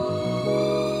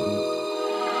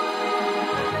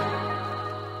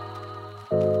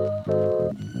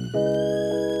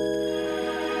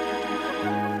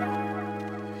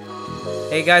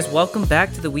Hey guys, welcome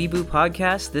back to the Weeboo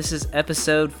Podcast. This is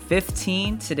episode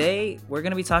 15. Today, we're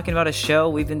going to be talking about a show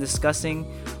we've been discussing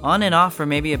on and off for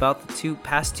maybe about the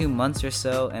past 2 months or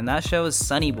so, and that show is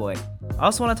Sonny Boy. I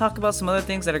also want to talk about some other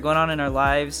things that are going on in our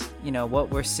lives,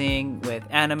 what we're seeing with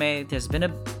anime. There's been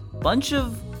a bunch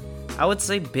of, I would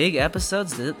say, big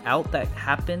episodes out that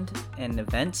happened and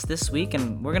events this week,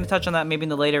 and we're going to touch on that maybe in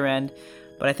the later end.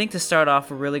 But I think to start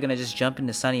off, we're really going to just jump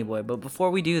into Sonny Boy. But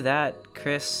before we do that,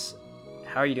 Chris,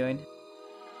 how are you doing?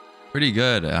 Pretty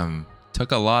good.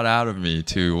 Took a lot out of me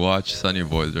to watch Sonny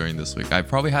Boy during this week. I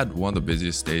probably had one of the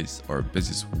busiest days or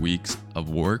busiest weeks of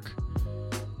work.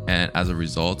 And as a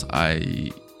result,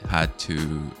 I had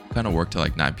to kind of work till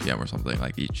like 9 p.m. or something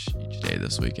like each day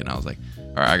this week. And I was like,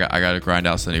 all right, I got to grind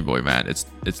out Sonny Boy, man. It's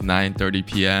 9:30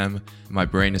 p.m. My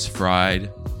brain is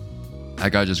fried. I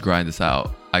got to just grind this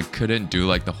out. I couldn't do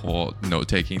like the whole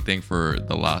note-taking thing for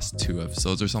the last 2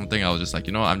 episodes or something. I was just like,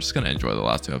 I'm just going to enjoy the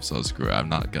last 2 episodes. Screw it. I'm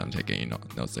not going to take any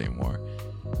notes anymore.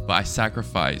 But I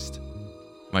sacrificed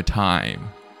my time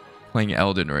playing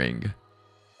Elden Ring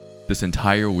this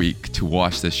entire week to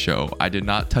watch this show. I did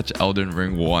not touch Elden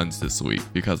Ring once this week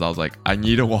because I was like, I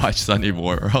need to watch Sonny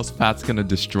Boy or else Pat's going to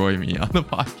destroy me on the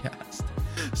podcast.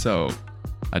 So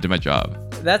I did my job.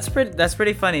 That's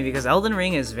pretty funny because Elden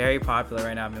Ring is very popular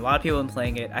right now. I mean, a lot of people have been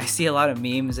playing it. I see a lot of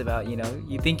memes about,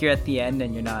 you think you're at the end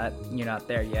and you're not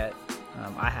there yet.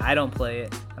 I don't play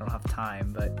it. I don't have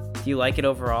time, but do you like it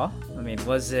overall? I mean,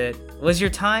 was your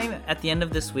time at the end of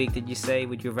this week, did you say,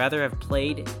 would you rather have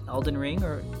played Elden Ring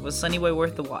or was Sonny Boy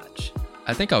worth the watch?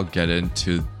 I think I'll get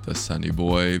into the Sonny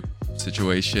Boy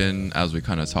situation as we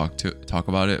kind of talk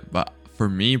about it. But for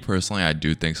me personally, I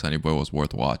do think Sonny Boy was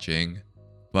worth watching.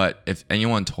 But if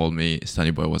anyone told me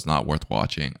Sonny Boy was not worth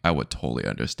watching, I would totally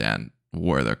understand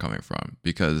where they're coming from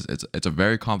because it's a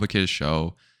very complicated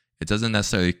show. It doesn't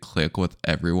necessarily click with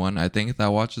everyone, I think,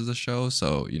 that watches the show.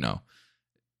 So,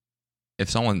 if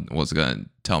someone was going to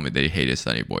tell me they hated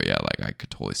Sonny Boy, yeah, like I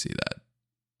could totally see that.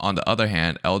 On the other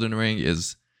hand, Elden Ring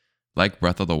is like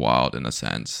Breath of the Wild in a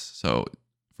sense. So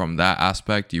from that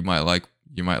aspect, you might like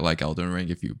Elden Ring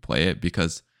if you play it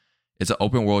because it's an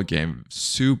open world game,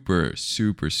 super,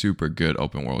 super, super good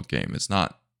open world game. It's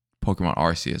not Pokemon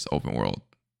Arceus open world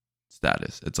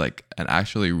status. It's like an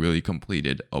actually really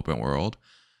completed open world.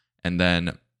 And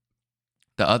then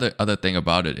the other thing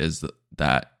about it is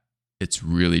that it's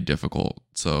really difficult.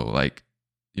 So like,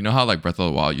 how like Breath of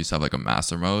the Wild used to have like a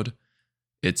master mode?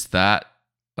 It's that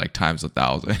like times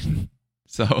 1,000.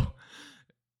 So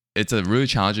it's a really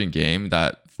challenging game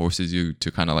that forces you to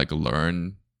kind of like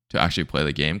learn to actually play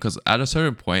the game, because at a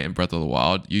certain point in Breath of the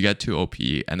Wild you get too OP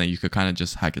and then you could kind of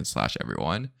just hack and slash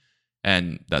everyone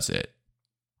and that's it.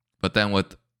 But then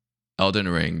with Elden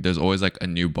Ring, there's always like a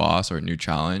new boss or a new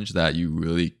challenge that you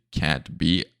really can't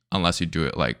beat unless you do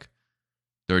it like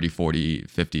 30, 40,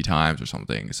 50 times or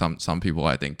something. Some people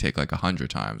I think take like 100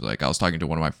 times. Like I was talking to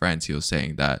one of my friends, he was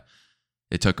saying that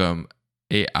it took him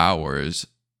 8 hours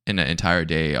in an entire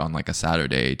day on like a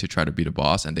Saturday to try to beat a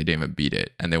boss, and they didn't even beat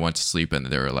it, and they went to sleep and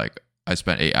they were like, I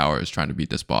spent 8 hours trying to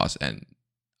beat this boss and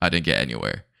I didn't get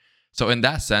anywhere. So in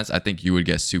that sense, I think you would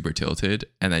get super tilted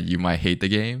and then you might hate the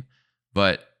game,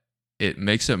 but it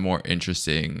makes it more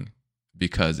interesting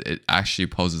because it actually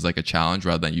poses like a challenge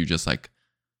rather than you just like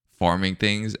farming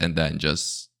things and then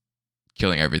just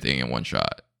killing everything in one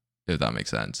shot, if that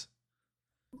makes sense.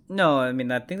 No, I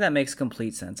mean, I think that makes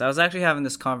complete sense. I was actually having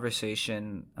this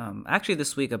conversation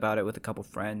this week about it with a couple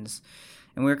friends,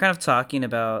 and we were kind of talking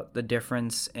about the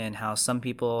difference in how some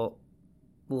people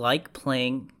like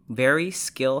playing very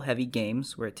skill-heavy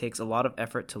games where it takes a lot of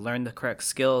effort to learn the correct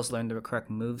skills, learn the correct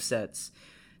movesets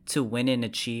to win and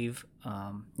achieve,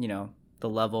 the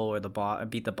level or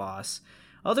beat the boss.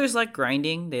 Others like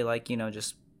grinding. They like,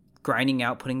 just grinding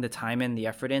out, putting the time in, the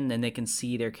effort in, then they can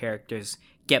see their characters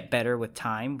get better with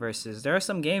time, versus there are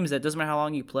some games that doesn't matter how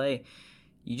long you play,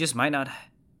 you just might not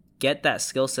get that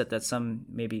skill set that some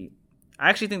maybe. I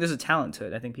actually think there's a talent to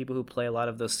it. I think people who play a lot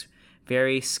of those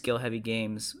very skill heavy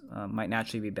games might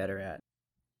naturally be better at.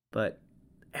 But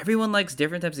everyone likes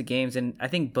different types of games, and I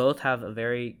think both have a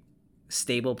very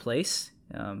stable place.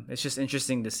 It's just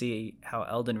interesting to see how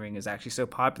Elden Ring is actually so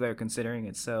popular considering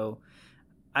it's so,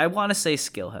 I want to say,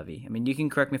 skill heavy. I mean, you can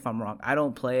correct me if I'm wrong. I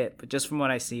don't play it, but just from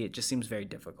what I see, it just seems very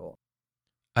difficult.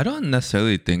 I don't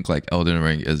necessarily think like Elden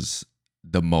Ring is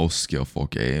the most skillful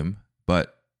game,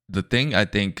 but the thing I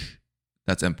think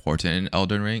that's important in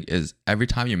Elden Ring is every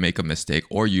time you make a mistake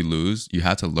or you lose, you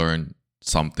have to learn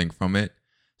something from it.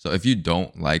 So if you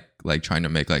don't like trying to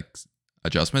make like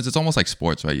adjustments, it's almost like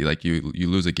sports, right? You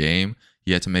lose a game,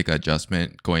 you had to make an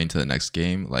adjustment going into the next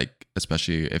game, like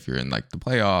especially if you're in like the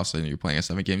playoffs and you're playing a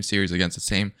 7 game series against the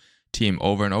same team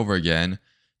over and over again.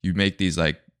 You make these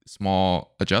like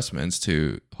small adjustments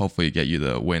to hopefully get you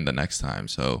the win the next time.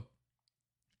 So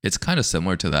it's kind of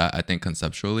similar to that, I think,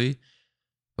 conceptually.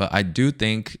 But I do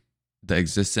think the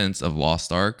existence of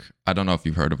Lost Ark, I don't know if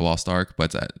you've heard of Lost Ark,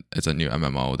 but it's a new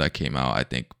MMO that came out, I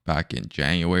think, back in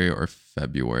January or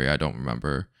February. I don't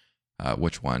remember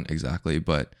which one exactly,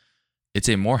 but it's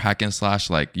a more hack and slash.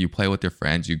 Like you play with your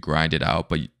friends, you grind it out,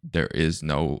 but there is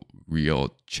no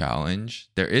real challenge.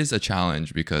 There is a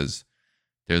challenge because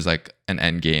there's like an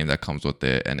end game that comes with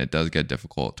it, and it does get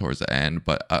difficult towards the end.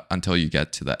 But until you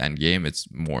get to the end game,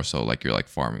 it's more so like you're like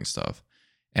farming stuff.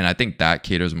 And I think that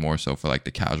caters more so for like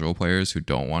the casual players who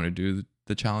don't want to do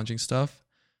the challenging stuff.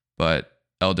 But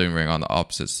Elden Ring, on the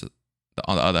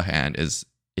on the other hand, is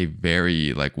a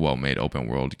very like well-made open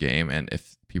world game. And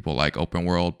if people like open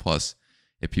world, plus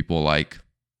if people like,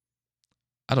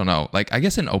 I don't know, like I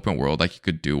guess in open world, like you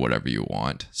could do whatever you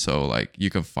want. So like you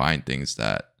can find things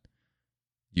that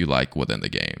you like within the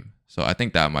game. So I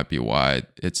think that might be why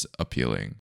it's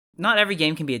appealing. Not every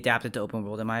game can be adapted to open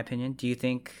world, in my opinion. Do you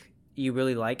think you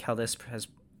really like how this has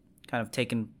kind of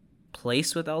taken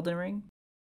place with Elden Ring?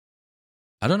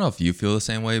 I don't know if you feel the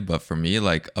same way, but for me,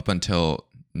 like up until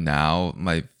now,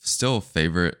 my still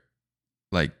favorite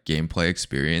like gameplay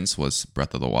experience was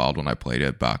Breath of the Wild when I played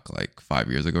it back like 5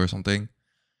 years ago or something.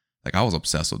 Like I was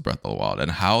obsessed with Breath of the Wild,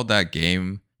 and how that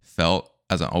game felt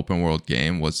as an open world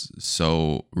game was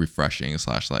so refreshing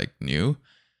slash like new.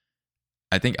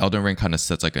 I think Elden Ring kind of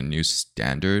sets like a new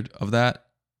standard of that.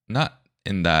 Not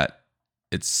in that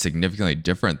it's significantly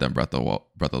different than Breath of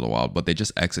the Wild, but they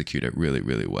just execute it really,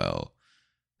 really well.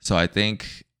 So I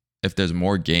think if there's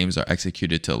more games that are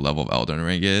executed to the level of Elden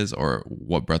Ring is, or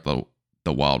what Breath of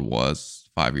the Wild was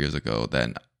 5 years ago,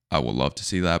 then I would love to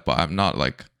see that. But I'm not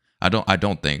like, I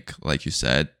don't think, like you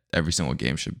said, every single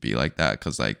game should be like that,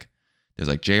 because like there's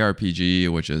like JRPG,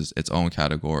 which is its own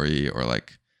category, or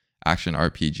like action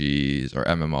RPGs or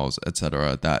MMOs,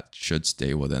 etc., that should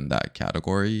stay within that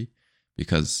category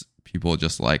because people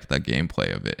just like the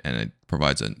gameplay of it and it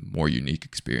provides a more unique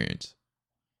experience.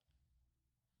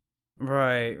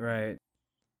 Right, right.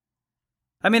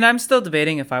 I mean, I'm still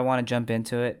debating if I want to jump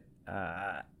into it.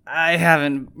 I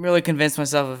haven't really convinced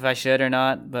myself if I should or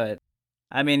not, but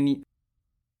I mean,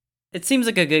 it seems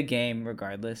like a good game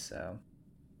regardless, so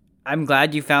I'm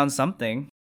glad you found something.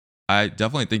 I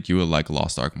definitely think you would like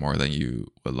Lost Ark more than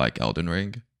you would like Elden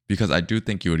Ring, because I do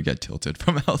think you would get tilted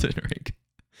from Elden Ring.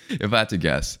 If I had to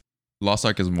guess, Lost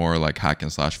Ark is more like hack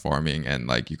and slash farming, and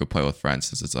like you could play with friends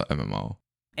since it's a MMO.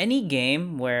 Any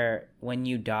game where when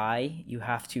you die, you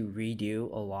have to redo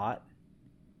a lot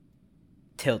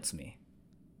tilts me.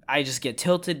 I just get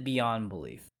tilted beyond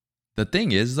belief. The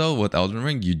thing is, though, with Elden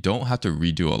Ring, you don't have to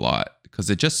redo a lot because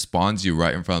it just spawns you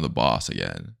right in front of the boss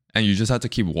again. And you just have to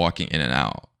keep walking in and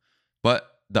out.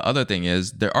 But the other thing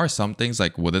is, there are some things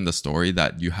like within the story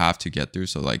that you have to get through.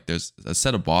 So like there's a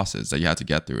set of bosses that you have to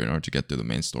get through in order to get through the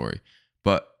main story.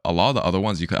 But a lot of the other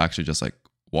ones you could actually just like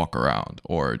walk around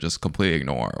or just completely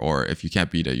ignore. Or if you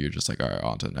can't beat it, you're just like, all right,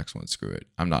 on to the next one. Screw it.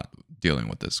 I'm not dealing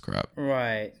with this crap.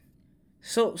 Right.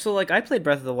 So like I played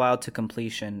Breath of the Wild to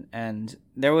completion, and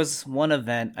there was one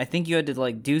event. I think you had to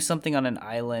like do something on an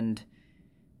island,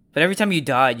 but every time you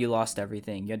died, you lost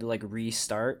everything. You had to like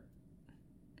restart.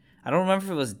 I don't remember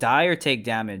if it was die or take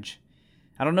damage.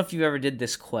 I don't know if you ever did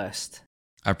this quest.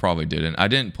 I probably didn't. I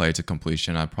didn't play to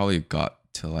completion. I probably got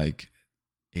to like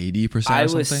 80% or something.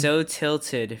 I was so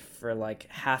tilted for like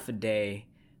half a day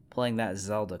playing that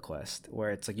Zelda quest, where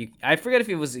it's like I forget if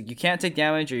it was you can't take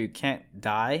damage or you can't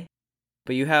die,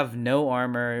 but you have no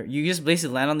armor. You just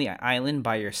basically land on the island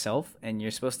by yourself, and you're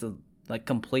supposed to like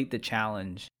complete the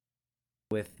challenge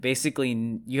with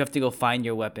basically you have to go find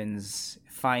your weapons,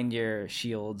 find your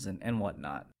shields and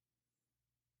whatnot.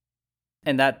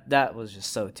 And that was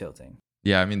just so tilting.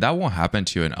 Yeah, I mean, that won't happen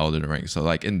to you in Elden Ring. So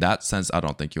like in that sense, I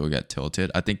don't think you will get tilted.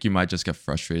 I think you might just get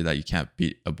frustrated that you can't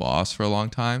beat a boss for a long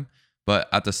time. But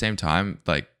at the same time,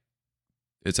 like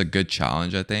it's a good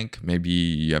challenge, I think. Maybe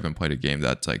you haven't played a game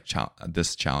that's like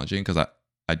this challenging, because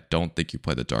I don't think you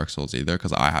play the Dark Souls either,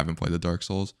 because I haven't played the Dark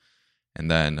Souls. And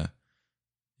then,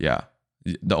 yeah,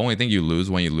 the only thing you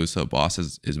lose when you lose to a boss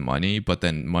is money, but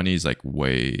then money is like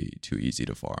way too easy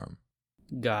to farm.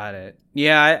 Got it.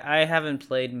 Yeah, I haven't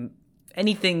played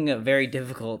anything very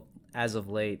difficult as of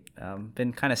late.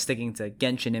 Been kind of sticking to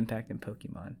Genshin Impact and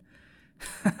Pokemon.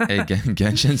 Hey,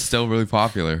 Genshin's still really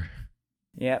popular.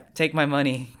 Yeah, take my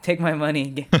money. Take my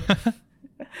money.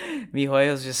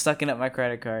 MiHoYo's just sucking up my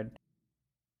credit card.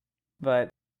 But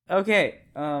Okay.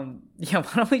 Yeah.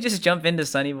 Why don't we just jump into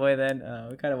Sunny Boy then?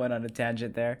 We kind of went on a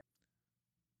tangent there.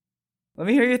 Let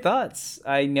me hear your thoughts.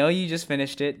 I know you just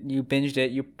finished it. You binged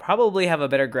it. You probably have a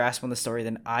better grasp on the story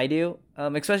than I do.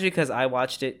 Especially because I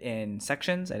watched it in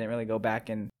sections. I didn't really go back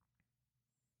and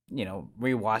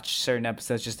rewatch certain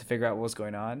episodes just to figure out what was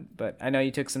going on. But I know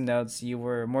you took some notes. You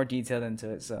were more detailed into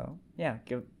it. So yeah,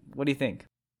 what do you think?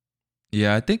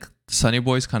 Yeah, I think Sunny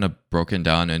Boy's kind of broken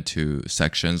down into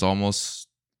sections, almost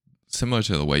similar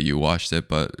to the way you watched it,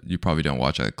 but you probably don't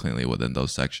watch it cleanly within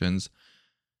those sections.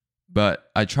 But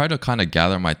I try to kind of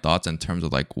gather my thoughts in terms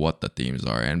of like what the themes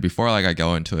are. And before like I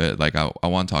go into it, like I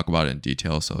want to talk about it in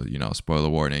detail. So, spoiler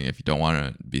warning, if you don't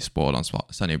want to be spoiled on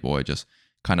Sunny Boy, just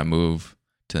kind of move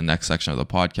to the next section of the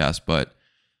podcast. But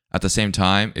at the same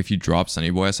time, if you drop Sunny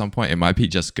Boy at some point, it might be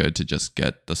just good to just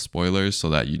get the spoilers so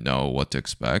that you know what to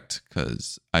expect.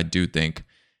 Because I do think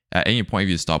at any point if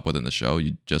you stop within the show,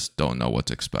 you just don't know what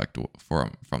to expect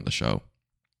from the show.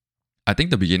 I think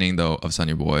the beginning though of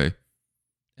Sunny Boy,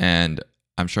 and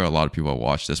I'm sure a lot of people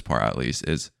watch this part at least,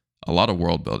 is a lot of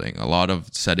world building, a lot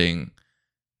of setting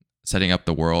up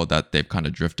the world that they've kind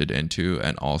of drifted into,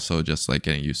 and also just like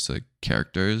getting used to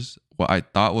characters. What I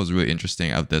thought was really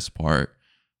interesting of this part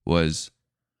was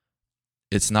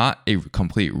it's not a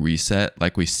complete reset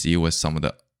like we see with some of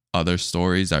the other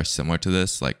stories that are similar to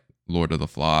this, like Lord of the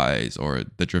Flies or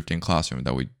The Drifting Classroom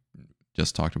that we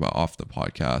just talked about off the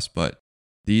podcast. But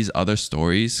these other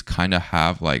stories kind of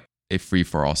have like a free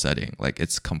for all setting. Like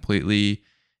it's completely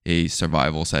a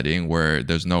survival setting where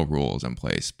there's no rules in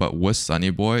place. But with Sunny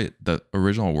Boy, the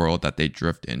original world that they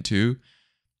drift into,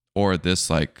 or this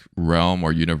like realm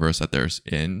or universe that they're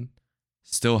in,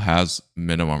 still has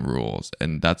minimum rules.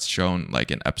 And that's shown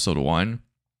like in episode 1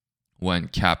 when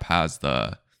Cap has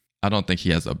I don't think he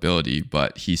has the ability,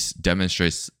 but he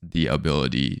demonstrates the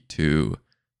ability to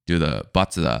do the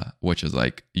batsuda, which is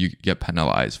like you get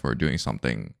penalized for doing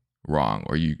something wrong,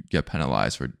 or you get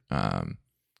penalized for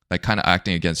like kind of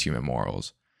acting against human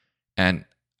morals. And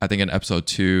I think in episode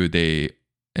 2 they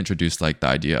introduced like the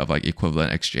idea of like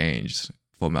equivalent exchange,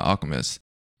 Full Metal Alchemist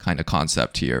kind of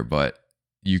concept here. But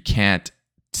you can't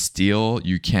steal,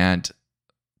 you can't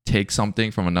take something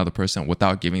from another person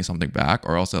without giving something back,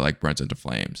 or else it like burns into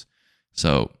flames.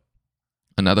 So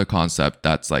another concept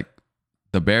that's like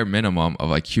the bare minimum of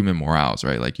like human morals,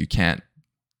 right? Like you can't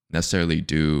necessarily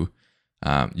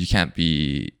you can't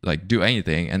be like do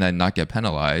anything and then not get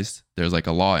penalized. There's like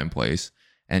a law in place,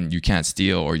 and you can't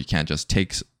steal, or you can't just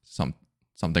take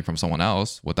something from someone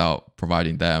else without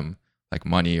providing them like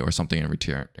money or something in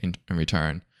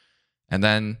return. And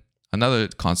then another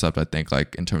concept I think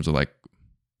like in terms of like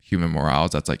human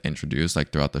morals that's like introduced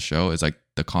like throughout the show is like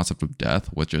the concept of death,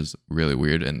 which is really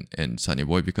weird in Sunny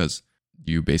Boy, because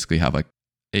you basically have like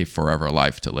a forever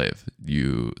life to live.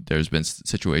 There's been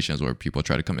situations where people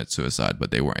try to commit suicide,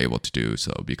 but they weren't able to do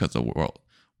so because the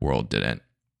world didn't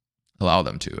allow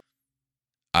them to.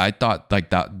 I thought like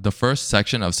that the first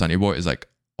section of Sunny Boy is like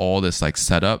all this like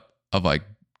setup of like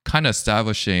kind of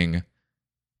establishing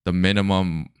the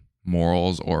minimum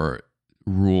morals or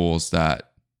rules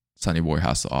that Sunny Boy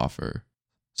has to offer.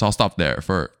 So I'll stop there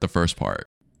for the first part.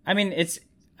 I mean,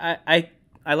 I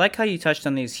like how you touched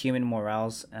on these human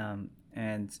morals,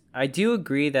 and I do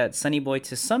agree that Sunny Boy,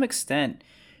 to some extent,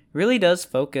 really does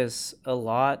focus a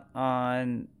lot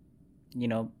on,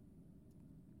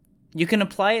 you can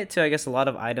apply it to, I guess, a lot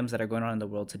of items that are going on in the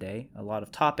world today, a lot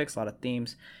of topics, a lot of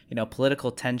themes,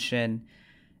 political tension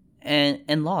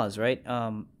and laws, right?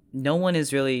 No one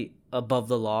is really above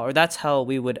the law, or that's how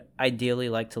we would ideally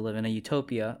like to live in a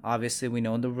utopia. Obviously, we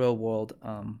know in the real world,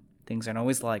 things aren't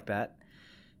always like that.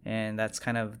 And that's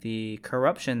kind of the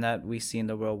corruption that we see in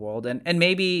the real world. And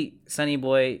maybe Sunny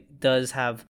Boy does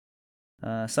have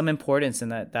some importance in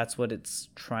that. That's what it's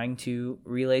trying to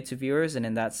relay to viewers. And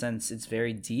in that sense, it's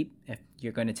very deep if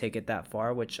you're going to take it that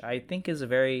far, which I think is a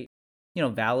very,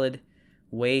 valid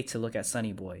way to look at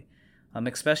Sunny Boy.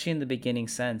 Especially in the beginning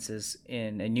sense, is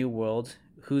in a new world,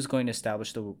 who's going to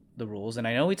establish the rules? And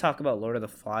I know we talk about Lord of the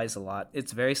Flies a lot.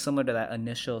 It's very similar to that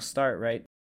initial start, right?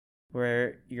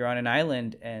 Where you're on an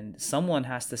island and someone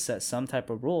has to set some type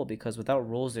of rule, because without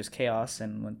rules there's chaos,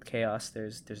 and with chaos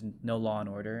there's no law and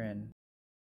order,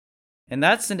 and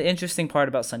that's an interesting part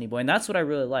about Sunny Boy, and that's what I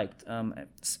really liked.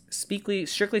 Strictly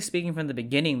speaking, from the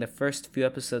beginning, the first few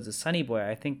episodes of Sunny Boy,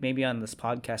 I think maybe on this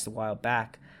podcast a while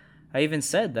back, I even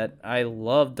said that I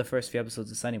loved the first few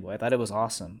episodes of Sunny Boy. I thought it was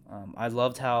awesome. I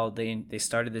loved how they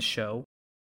started the show.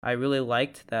 I really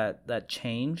liked that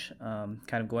change, kind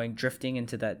of drifting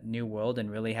into that new world and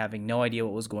really having no idea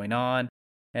what was going on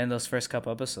in those first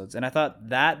couple episodes. And I thought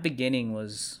that beginning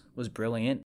was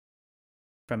brilliant.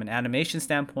 from an animation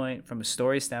standpoint, from a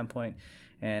story standpoint.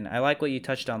 And I like what you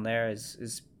touched on there.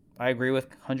 Is I agree with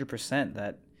 100%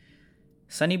 that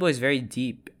Sunny Boy is very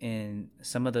deep in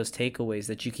some of those takeaways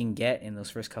that you can get in those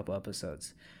first couple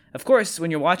episodes. Of course, when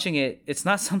you're watching it, it's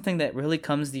not something that really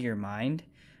comes to your mind.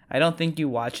 I don't think you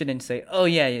watch it and say, "Oh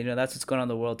yeah, that's what's going on in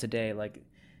the world today." Like,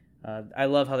 I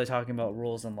love how they're talking about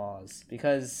rules and laws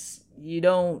because you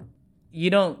don't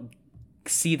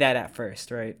see that at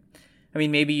first, right? I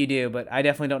mean, maybe you do, but I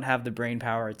definitely don't have the brain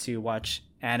power to watch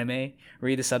anime,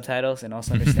 read the subtitles, and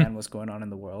also understand what's going on in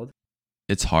the world.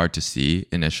 It's hard to see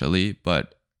initially,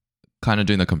 but kind of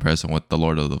doing the comparison with the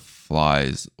Lord of the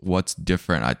Flies, what's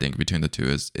different, I think, between the two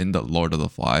is in the Lord of the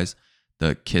Flies,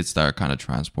 the kids that are kind of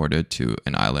transported to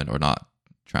an island, or not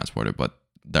transported, but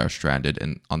that are stranded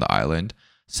on the island,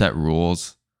 set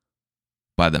rules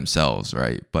by themselves,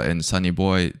 right? But in Sunny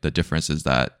Boy, the difference is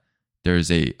that there's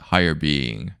a higher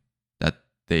being that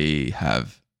they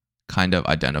have kind of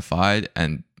identified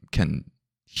and can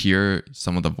hear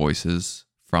some of the voices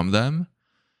from them.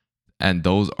 And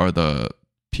those are the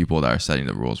people that are setting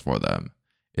the rules for them.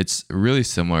 It's really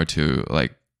similar to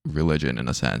like religion in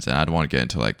a sense. And I don't want to get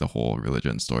into like the whole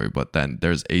religion story, but then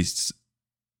there's a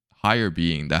higher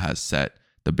being that has set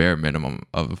the bare minimum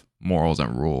of morals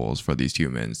and rules for these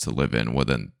humans to live in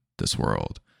within this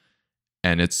world.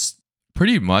 And it's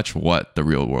pretty much what the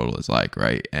real world is like,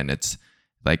 right? And it's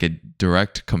like a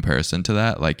direct comparison to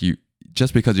that. Like, you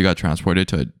just because you got transported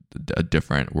to a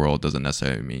different world doesn't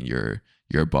necessarily mean you're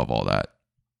above all that.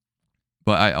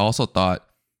 But I also thought,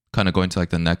 kind of going to like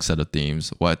the next set of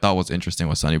themes, what I thought was interesting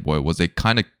with Sunny Boy was they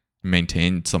kind of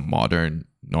maintained some modern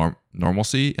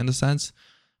normalcy in the sense,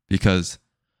 because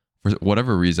for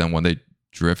whatever reason, when they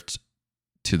drift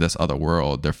to this other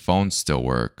world, their phones still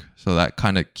work. So that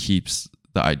kind of keeps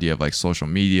the idea of like social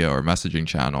media or messaging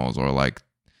channels or like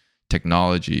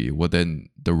technology within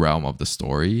the realm of the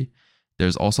story.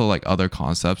 There's also like other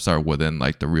concepts that are within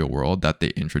like the real world that they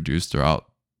introduced throughout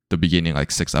the beginning,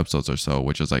 like 6 episodes or so,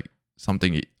 which is like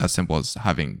something as simple as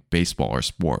having baseball or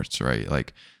sports, right?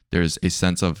 Like there's a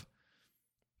sense of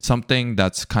something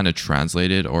that's kind of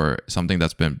translated or something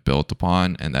that's been built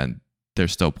upon, and then they're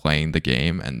still playing the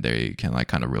game and they can like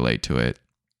kind of relate to it.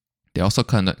 They also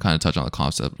kind of touch on the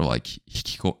concept of like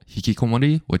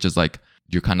hikikomori, which is like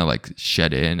you're kind of like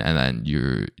shed in and then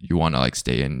you want to like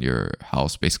stay in your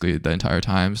house basically the entire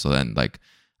time. So then like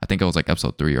I think it was like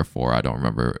episode 3 or 4, I don't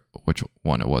remember which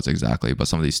one it was exactly, but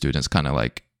some of these students kind of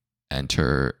like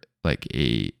enter like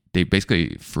they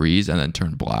basically freeze and then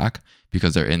turn black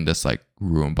because they're in this like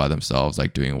room by themselves,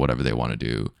 like doing whatever they want to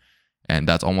do. And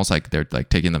that's almost like they're like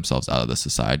taking themselves out of the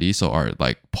society. So are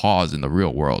like paused in the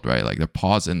real world, right? Like they're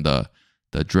paused in the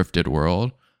drifted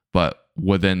world, but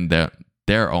within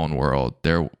their own world,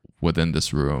 they're within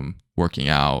this room, working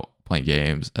out, playing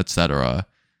games, etc.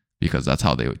 Because that's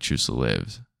how they would choose to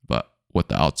live. But with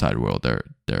the outside world,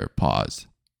 they're paused.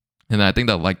 And I think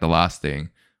that like the last thing,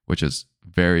 which is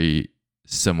very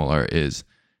similar, is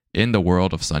in the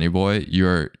world of Sunny Boy,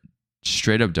 you're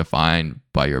straight up defined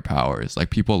by your powers.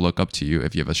 Like people look up to you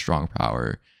if you have a strong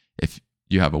power. If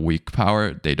you have a weak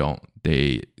power,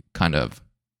 they kind of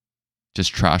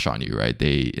just trash on you, right?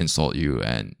 They insult you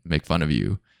and make fun of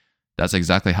you. That's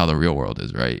exactly how the real world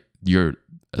is, right? You're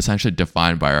essentially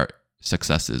defined by our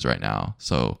successes right now.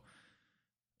 So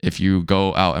if you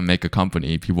go out and make a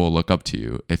company, people will look up to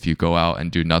you. If you go out and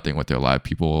do nothing with your life,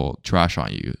 people will trash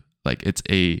on you. Like it's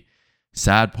a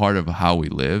sad part of how we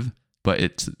live, but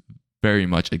it's very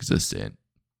much existent.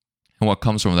 And what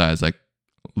comes from that is like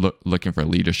looking for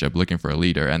leadership, looking for a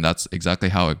leader. And that's exactly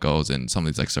how it goes in some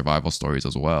of these like survival stories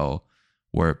as well,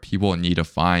 where people need to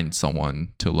find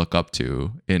someone to look up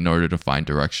to in order to find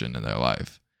direction in their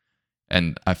life.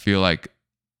 And I feel like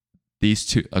these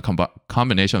two, a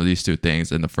combination of these two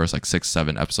things in the first like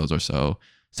 6-7 episodes or so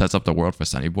sets up the world for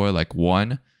Sunny Boy. Like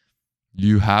 1,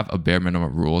 you have a bare minimum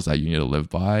of rules that you need to live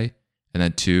by. And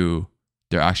then 2,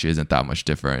 there actually isn't that much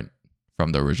different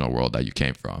from the original world that you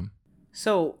came from.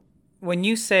 So when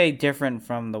you say different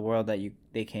from the world that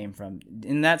they came from,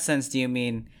 in that sense, do you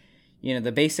mean,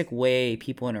 the basic way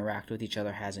people interact with each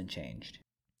other hasn't changed?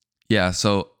 Yeah.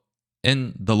 So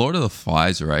in the Lord of the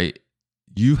Flies, right,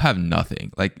 you have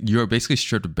nothing. Like you're basically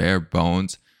stripped bare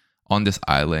bones on this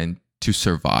island to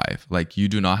survive. Like you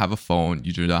do not have a phone.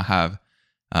 You do not have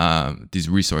these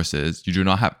resources. You do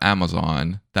not have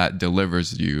Amazon that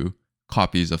delivers you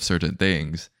copies of certain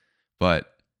things.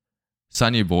 But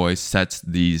Sunny Boy sets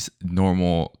these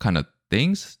normal kind of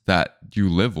things that you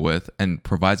live with and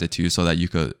provides it to you so that you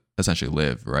could essentially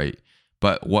live, right?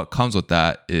 But what comes with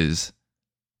that is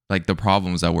like the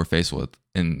problems that we're faced with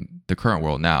in the current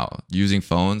world now. Using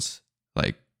phones,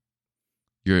 like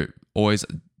you're always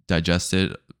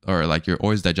digested or like you're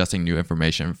always digesting new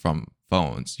information from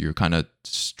phones. You're kind of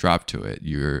strapped to it.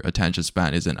 Your attention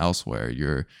span isn't elsewhere.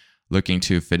 You're looking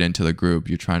to fit into the group.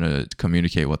 You're trying to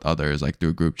communicate with others like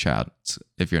through group chats.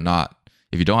 If you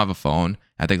don't have a phone,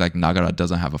 I think like Nagara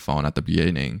doesn't have a phone at the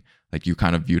beginning. Like you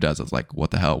kind of viewed as like,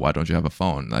 what the hell? Why don't you have a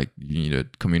phone? Like you need to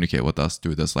communicate with us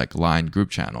through this like line group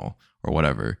channel or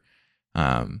whatever.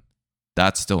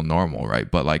 That's still normal, right?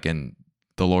 But like in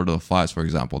the Lord of the Flies, for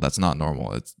example, that's not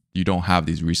normal. It's you don't have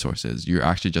these resources. You're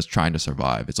actually just trying to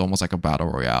survive. It's almost like a battle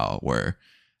royale where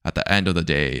at the end of the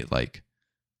day, like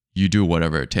you do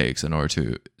whatever it takes in order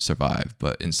to survive.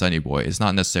 But in Sunny Boy, it's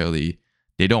not necessarily,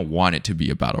 they don't want it to be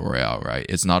a battle royale, right?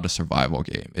 It's not a survival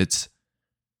game. It's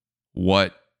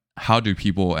how do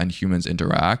people and humans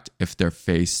interact if they're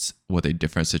faced with a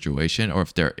different situation or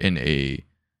if they're in a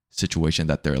situation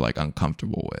that they're like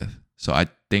uncomfortable with. So I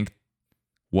think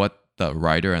what the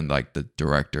writer and like the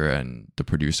director and the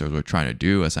producers were trying to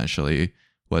do essentially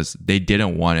was they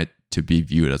didn't want it to be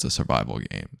viewed as a survival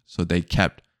game. So they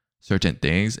kept certain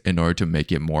things in order to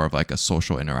make it more of like a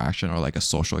social interaction or like a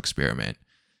social experiment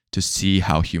to see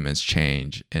how humans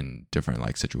change in different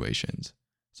like situations.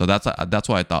 So that's what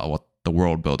I thought what the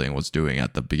world building was doing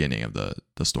at the beginning of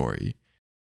the story.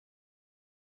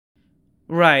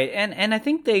 Right, and I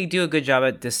think they do a good job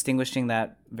at distinguishing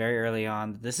that very early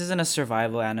on. This isn't a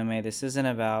survival anime. This isn't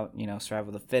about,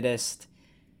 survival of the fittest.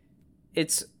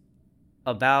 It's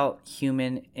about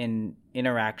human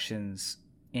interactions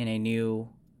in a new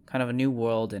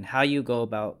world and how you go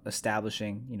about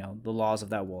establishing, the laws of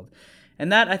that world.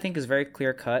 And that I think is very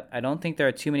clear cut. I don't think there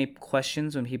are too many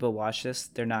questions when people watch this.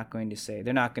 They're not going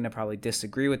to probably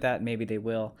disagree with that. Maybe they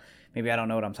will. Maybe I don't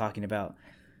know what I'm talking about.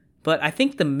 But I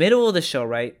think the middle of the show,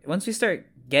 right? Once we start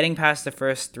getting past the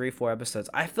first 3-4 episodes,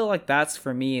 I feel like that's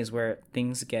for me is where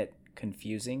things get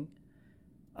confusing.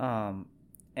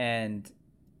 And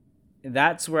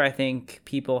that's where I think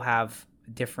people have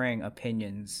differing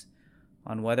opinions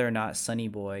on whether or not Sunny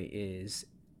Boy is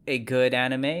a good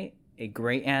anime, a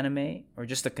great anime, or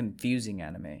just a confusing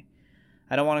anime.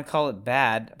 I don't want to call it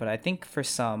bad, but I think for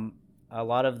some, a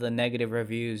lot of the negative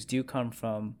reviews do come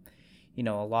from, a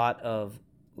lot of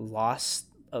lost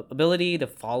ability to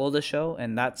follow the show,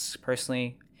 and that's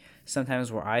personally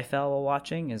sometimes where I fell while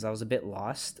watching, is I was a bit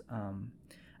lost.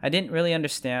 I didn't really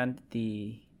understand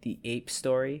the ape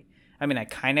story. I mean, I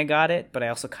kind of got it, but I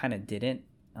also kind of didn't.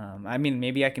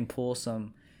 Maybe I can pull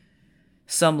some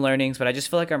learnings, but I just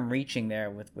feel like I'm reaching there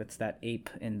with that ape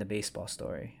in the baseball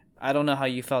story. I don't know how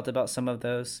you felt about some of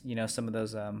those,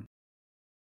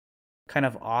 kind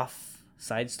of off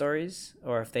side stories,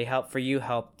 or if they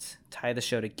helped tie the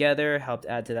show together, helped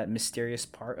add to that mysterious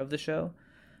part of the show.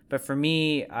 But for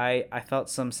me, I felt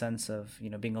some sense of,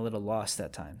 being a little lost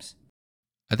at times.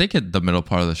 I think the middle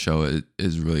part of the show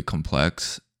is really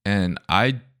complex, and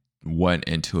I went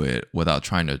into it without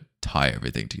trying to tie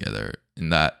everything together. In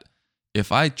that,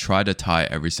 if I try to tie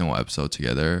every single episode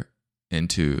together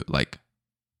into like,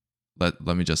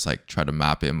 let me just like try to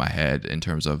map it in my head in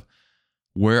terms of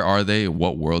where are they,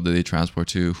 what world do they transport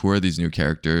to, who are these new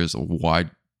characters, why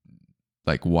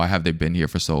have they been here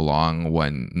for so long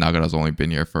when Nagara's only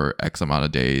been here for X amount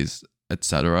of days,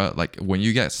 etc. Like when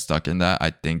you get stuck in that, I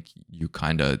think you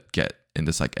kind of get in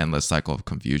this like endless cycle of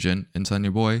confusion in Sunny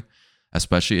Boy,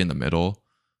 especially in the middle.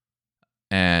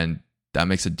 And that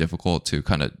makes it difficult to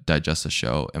kind of digest the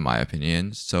show, in my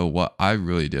opinion. So what I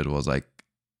really did was like,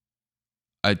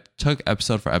 I took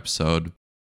episode for episode.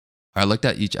 I looked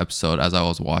at each episode as I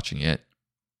was watching it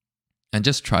and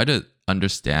just try to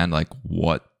understand like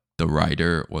what the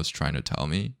writer was trying to tell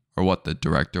me or what the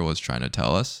director was trying to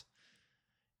tell us.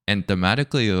 And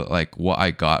thematically, like what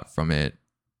I got from it,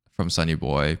 from Sunny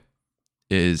Boy,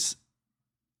 is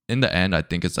in the end, I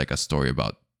think it's like a story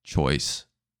about choice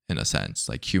in a sense,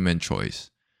 like human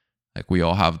choice. Like we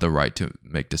all have the right to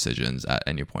make decisions at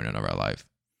any point in our life.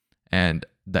 And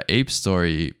the ape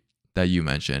story that you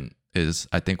mentioned is,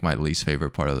 I think, my least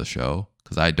favorite part of the show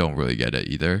because I don't really get it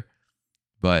either.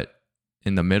 But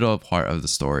in the middle part of the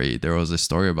story, there was a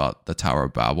story about the Tower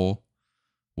of Babel,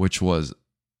 which was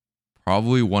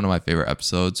probably one of my favorite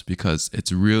episodes because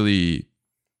it's really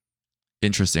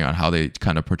interesting on how they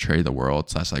kind of portray the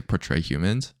world / like portray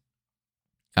humans.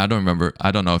 I don't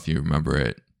know if you remember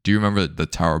it. Do you remember the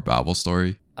Tower of Babel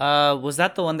story? Was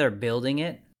that the one they're building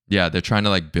it? Yeah, they're trying to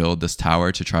like build this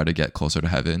tower to try to get closer to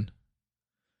heaven.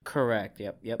 Correct.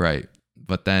 Yep. Right.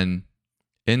 But then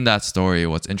in that story,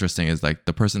 what's interesting is like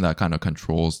the person that kind of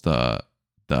controls the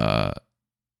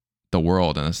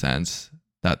world in a sense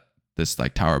that this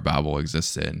like Tower of Babel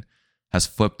exists in has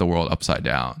flipped the world upside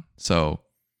down. So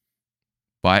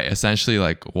by essentially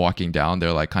like walking down,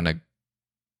 they're like kind of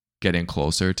getting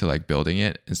closer to like building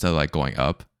it instead of like going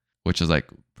up, which is like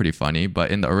pretty funny.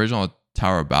 But in the original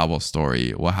Tower of Babel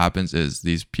story, what happens is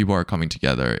these people are coming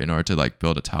together in order to like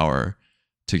build a tower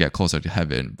to get closer to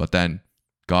heaven. But then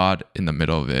God in the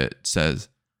middle of it says,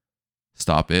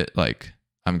 stop it. Like,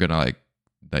 I'm gonna like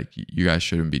you guys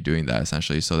shouldn't be doing that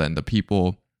essentially. So then the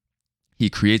people, he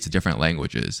creates different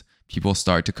languages. People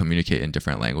start to communicate in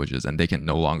different languages and they can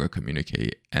no longer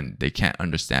communicate and they can't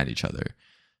understand each other.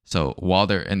 So while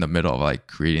they're in the middle of like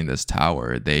creating this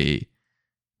tower, there's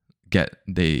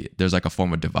like a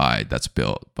form of divide that's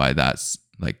built by that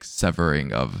like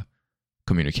severing of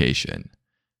communication.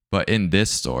 But in this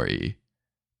story,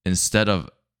 instead of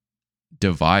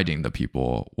dividing the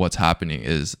people, what's happening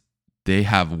is they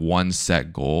have one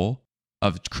set goal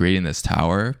of creating this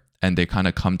tower, and they kind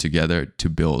of come together to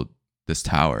build this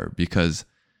tower because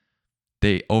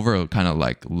they over kind of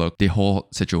like look the whole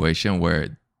situation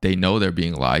where they know they're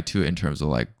being lied to in terms of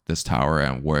like this tower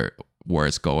and where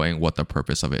it's going, what the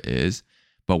purpose of it is.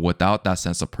 But without that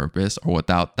sense of purpose or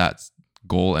without that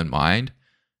goal in mind,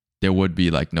 there would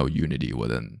be like no unity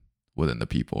within the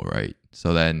people, right?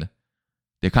 So then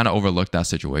they kind of overlook that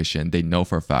situation. They know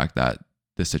for a fact that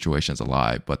this situation is a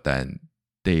lie, but then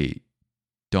they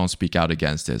don't speak out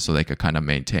against it so they could kind of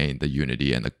maintain the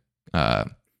unity and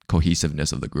the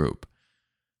cohesiveness of the group.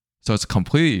 So it's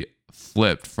completely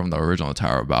flipped from the original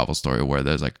Tower of Babel story where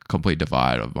there's like a complete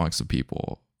divide amongst the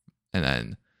people. And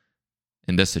then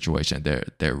in this situation,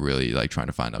 they're really like trying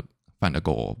to find a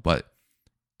goal. But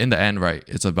in the end, right,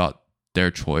 it's about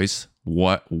their choice,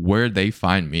 where they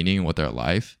find meaning with their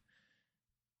life,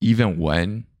 even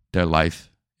when their life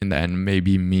in the end may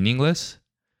be meaningless,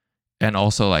 and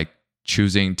also like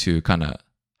choosing to kind of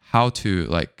how to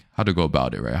go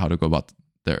about it, right? How to go about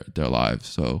their lives.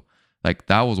 So like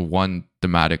that was one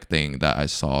thematic thing that I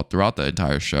saw throughout the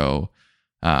entire show.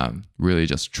 Really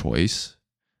just choice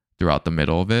throughout the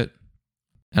middle of it,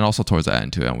 and also towards the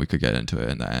end too. And we could get into it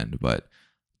in the end, but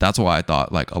that's why I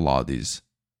thought like a lot of these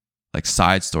like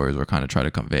side stories were kind of trying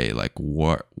to convey like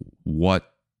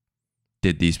what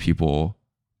did these people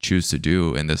choose to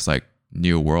do in this like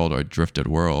new world or drifted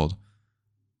world,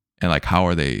 and like how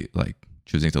are they like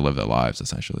choosing to live their lives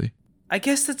essentially. I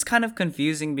guess that's kind of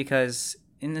confusing because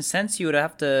in a sense you would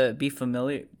have to be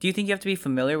familiar. Do you think you have to be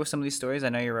familiar with some of these stories? I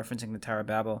know you're referencing the Tower of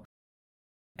Babel.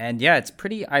 And yeah, it's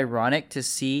pretty ironic to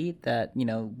see that,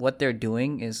 what they're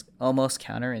doing is almost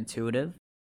counterintuitive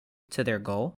to their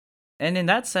goal. And in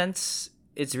that sense,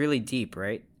 it's really deep,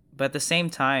 right? But at the same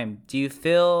time, do you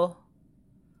feel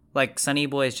like Sonny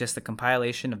Boy is just a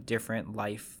compilation of different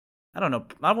life, I don't know,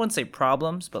 I wouldn't say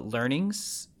problems, but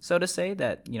learnings, so to say,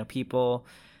 that, people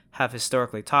have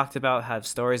historically talked about, have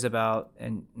stories about,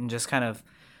 and just kind of,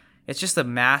 it's just a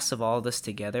mass of all this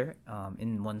together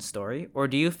in one story? Or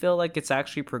do you feel like it's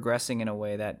actually progressing in a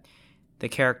way that the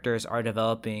characters are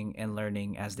developing and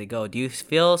learning as they go? Do you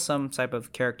feel some type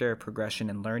of character progression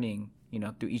and learning,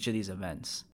 through each of these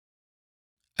events?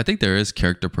 I think there is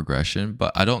character progression,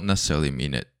 but I don't necessarily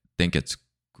think it's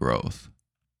growth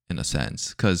in a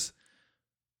sense. Because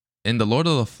in The Lord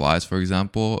of the Flies, for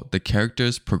example, the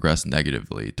characters progress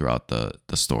negatively throughout the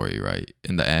story, right?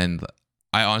 In the end,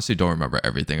 I honestly don't remember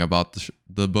everything about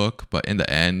the book, but in the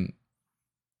end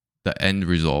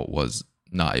result was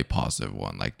not a positive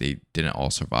one. Like they didn't all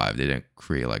survive. They didn't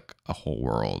create like a whole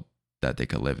world that they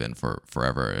could live in for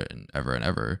forever and ever and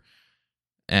ever.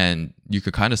 And you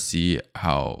could kind of see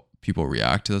how people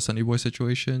react to the Sunny Boy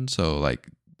situation. So like,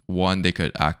 one, they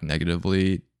could act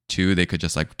negatively. Two, they could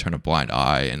just like turn a blind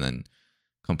eye and then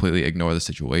completely ignore the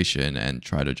situation and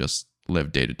try to just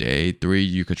live day to day. Three,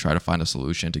 you could try to find a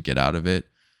solution to get out of it.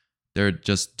 There are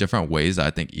just different ways that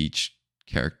I think each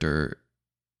character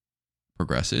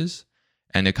progresses.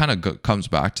 And it kind of comes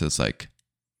back to this like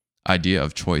idea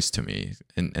of choice to me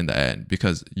in the end,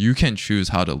 because you can choose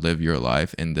how to live your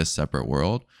life in this separate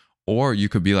world, or you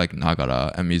could be like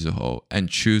Nagara and Mizuho and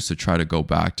choose to try to go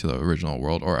back to the original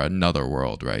world or another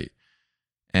world, right?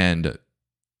 And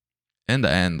in the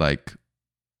end, like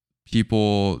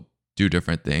people do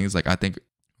different things. Like I think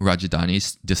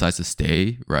Rajidani decides to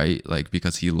stay, right? Like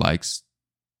because he likes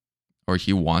or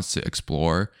he wants to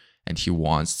explore and he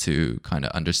wants to kind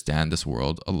of understand this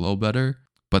world a little better.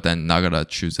 But then Nagara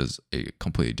chooses a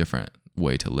completely different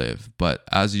way to live. But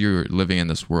as you're living in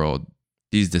this world,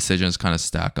 these decisions kind of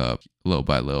stack up little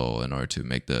by little in order to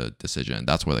make the decision.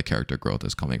 That's where the character growth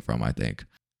is coming from, I think.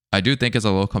 I do think it's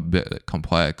a little bit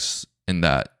complex in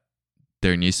that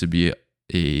there needs to be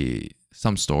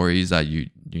some stories that you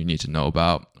need to know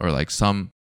about, or like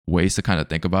some ways to kind of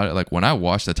think about it. Like when I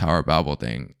watched the Tower of Babel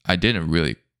thing, I didn't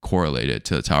really correlate it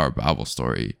to the Tower of Babel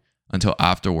story until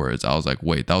afterwards. I was like,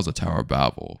 wait, that was a Tower of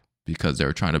Babel because they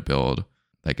were trying to build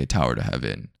like a tower to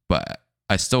heaven. But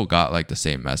I still got like the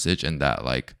same message in that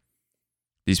like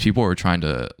these people were trying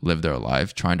to live their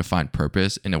life, trying to find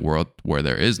purpose in a world where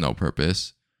there is no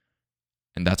purpose.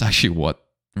 And that's actually what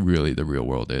really the real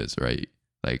world is, right?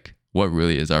 Like what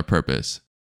really is our purpose?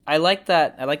 I like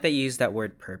that. I like that you use that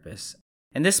word purpose.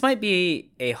 And this might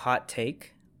be a hot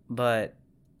take, but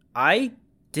I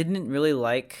didn't really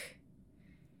like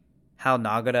how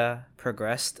Nagata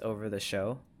progressed over the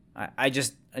show. I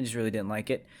just really didn't like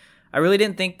it. I really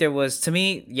didn't think there was, to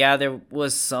me, yeah, there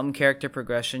was some character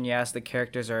progression. Yes, the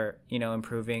characters are,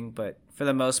 improving, but for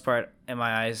the most part, in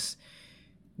my eyes,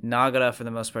 Nagata for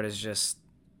the most part is just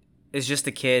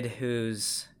a kid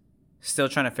who's still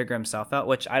trying to figure himself out,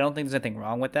 which I don't think there's anything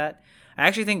wrong with that. I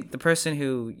actually think the person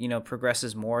who,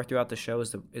 progresses more throughout the show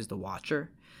is the watcher.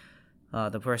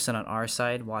 The person on our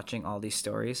side watching all these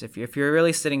stories. If you're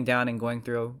really sitting down and going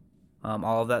through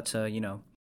all of that to,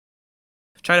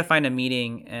 try to find a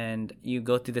meaning and you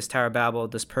go through this Tower of Babel,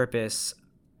 this purpose,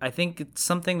 I think it's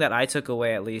something that I took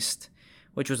away at least,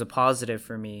 which was a positive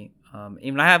for me.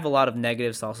 Even I have a lot of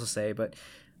negatives to also say, but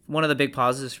one of the big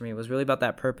positives for me was really about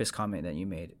that purpose comment that you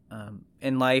made.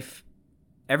 In life,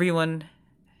 everyone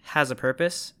has a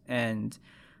purpose, and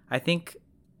I think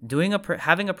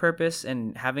having a purpose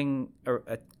and having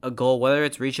a goal, whether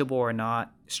it's reachable or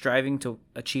not, striving to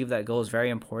achieve that goal is very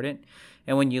important.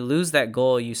 And when you lose that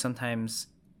goal, you sometimes,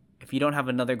 if you don't have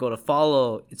another goal to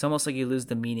follow, it's almost like you lose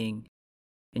the meaning,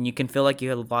 and you can feel like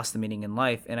you have lost the meaning in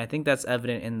life. And I think that's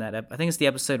evident in that. I think it's the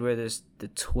episode where there's the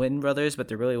twin brothers, but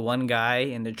they're really one guy,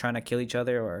 and they're trying to kill each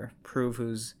other or prove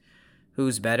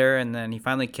who's better. And then he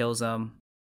finally kills them,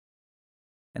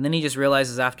 and then he just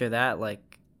realizes after that,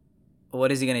 like,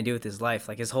 what is he gonna do with his life?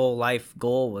 Like his whole life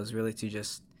goal was really to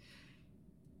just,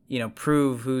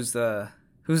 prove who's the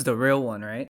real one,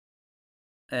 right?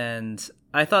 And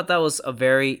I thought that was a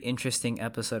very interesting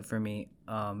episode for me.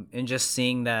 And just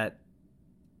seeing that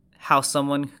how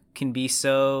someone can be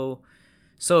so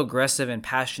aggressive and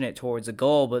passionate towards a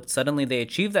goal, but suddenly they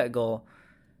achieve that goal,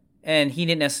 and he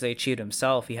didn't necessarily achieve it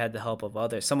himself. He had the help of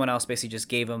others. Someone else basically just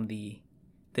gave him the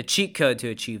cheat code to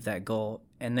achieve that goal,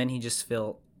 and then he just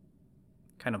felt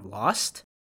kind of lost.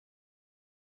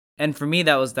 And for me,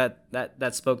 that was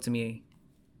that spoke to me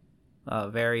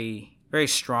very, very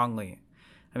strongly.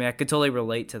 I mean, I could totally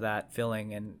relate to that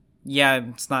feeling. And yeah,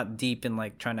 it's not deep in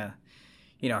like trying to,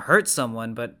 hurt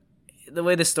someone, but the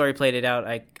way the story played it out,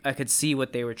 I could see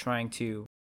what they were trying to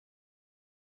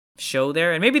show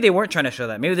there. And maybe they weren't trying to show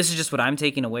that. Maybe this is just what I'm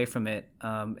taking away from it.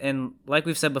 And like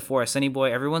we've said before, Sonny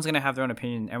Boy, everyone's going to have their own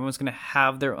opinion. Everyone's going to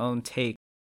have their own take.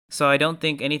 So I don't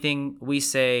think anything we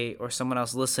say or someone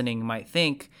else listening might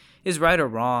think is right or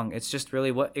wrong. It's just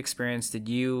really, what experience did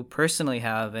you personally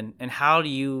have, and how do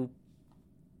you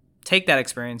take that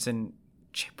experience and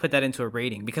put that into a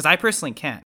rating? Because I personally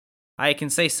can't. I can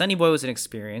say Sonny Boy was an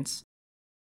experience,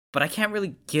 but I can't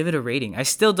really give it a rating. I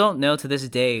still don't know to this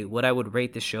day what I would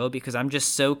rate the show, because I'm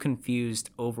just so confused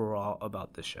overall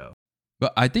about the show.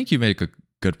 But I think you make a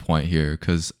good point here,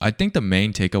 because I think the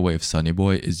main takeaway of Sonny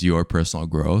Boy is your personal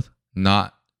growth,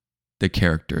 not the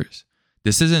characters.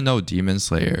 This isn't no Demon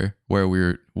Slayer where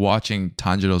we're watching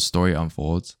Tanjiro's story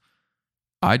unfolds.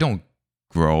 I don't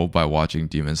grow by watching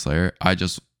Demon Slayer. I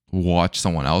just watch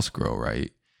someone else grow, right?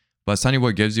 But Sonny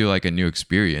Boy gives you like a new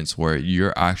experience where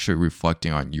you're actually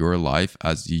reflecting on your life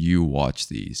as you watch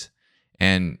these.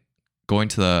 And going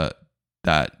to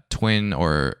that twin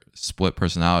or split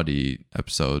personality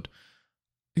episode,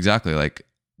 exactly, like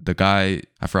the guy,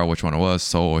 I forgot which one it was,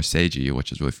 So or Seiji,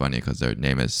 which is really funny because their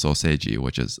name is Soseiji,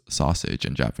 which is sausage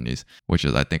in Japanese, which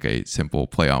is, I think, a simple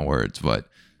play on words, but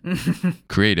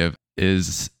creative,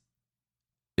 is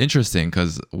interesting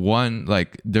because one,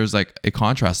 like, there's like a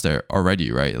contrast there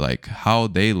already, right? Like how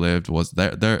they lived was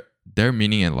their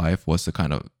meaning in life was to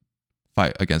kind of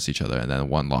fight against each other, and then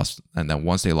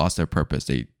once they lost their purpose,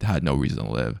 they had no reason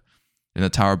to live. In the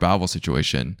Tower of Babel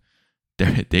situation,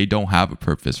 they don't have a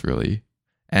purpose really,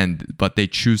 but they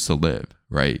choose to live,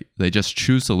 right? They just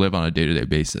choose to live on a day-to-day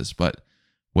basis, but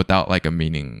without like a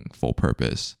meaningful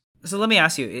purpose. So let me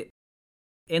ask you,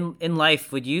 in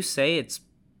life, would you say it's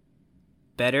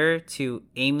better to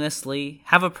aimlessly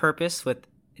have a purpose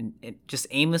just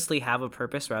aimlessly have a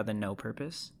purpose rather than no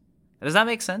purpose? Does that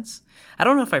make sense? I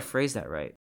don't know if I phrased that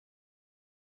right.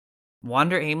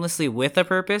 Wander aimlessly with a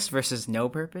purpose versus no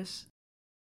purpose?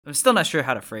 I'm still not sure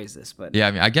how to phrase this, but yeah,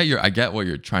 I mean, I get what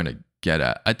you're trying to get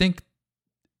at. I think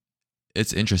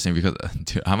it's interesting because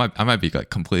dude, I might be like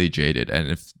completely jaded, and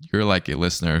if you're like a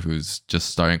listener who's just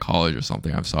starting college or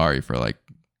something, I'm sorry for like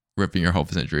ripping your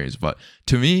hopes and dreams. But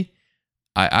to me,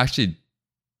 I actually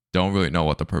don't really know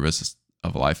what the purpose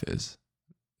of life is,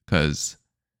 because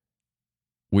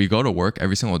we go to work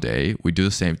every single day. We do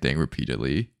the same thing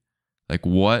repeatedly. Like,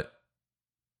 what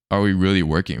are we really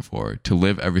working for? To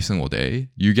live every single day?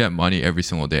 You get money every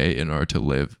single day in order to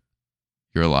live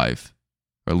your life,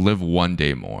 or live one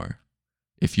day more.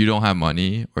 If you don't have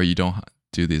money, or you don't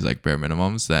do these like bare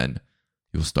minimums, then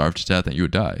you'll starve to death and you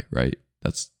would die, right?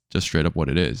 That's just straight up what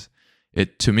it is.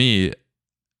 It, to me,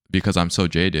 because I'm so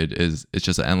jaded, it's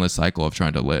just an endless cycle of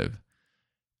trying to live.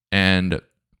 And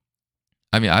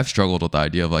I mean, I've struggled with the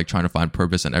idea of like trying to find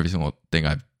purpose in every single thing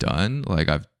I've done. Like,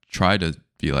 I've tried to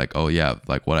be like, oh yeah,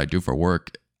 like what I do for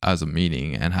work has a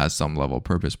meaning and has some level of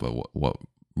purpose, but what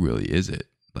really is it?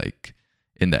 Like,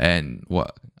 in the end,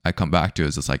 what I come back to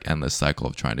is this like endless cycle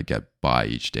of trying to get by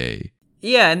each day.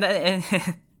 Yeah, and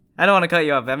I don't want to cut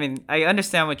you off. I mean, I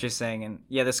understand what you're saying, and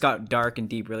yeah, this got dark and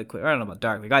deep really quick. Or I don't know about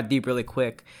dark, it got deep really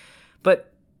quick.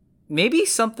 But maybe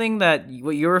something that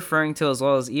what you're referring to as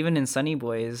well as even in Sunny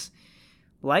Boy is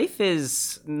life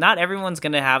is not everyone's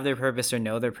going to have their purpose or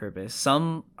know their purpose.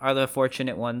 Some are the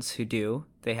fortunate ones who do.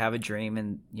 They have a dream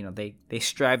and, you know, they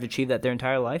strive to achieve that their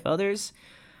entire life. Others,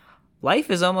 life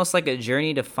is almost like a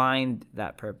journey to find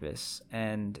that purpose.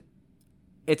 And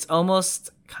it's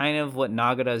almost kind of what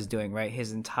Nagata is doing, right?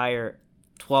 His entire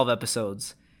 12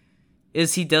 episodes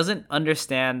is he doesn't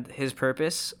understand his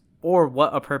purpose or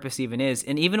what a purpose even is.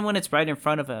 And even when it's right in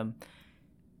front of him,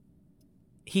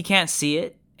 he can't see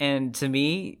it. And to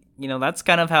me, you know, that's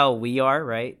kind of how we are,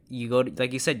 right? You go to,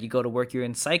 like you said, you go to work, you're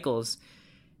in cycles.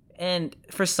 And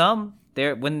for some,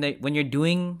 when you're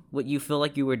doing what you feel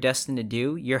like you were destined to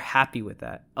do, you're happy with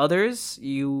that. Others,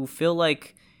 you feel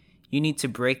like you need to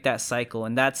break that cycle,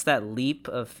 and that's that leap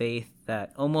of faith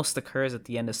that almost occurs at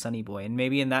the end of Sunny Boy. And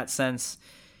maybe in that sense,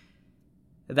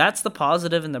 that's the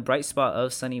positive and the bright spot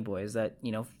of Sunny Boy, is that,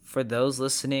 you know, for those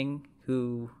listening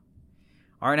who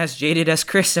aren't as jaded as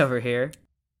Chris over here,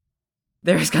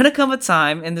 there's going to come a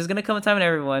time, and there's going to come a time in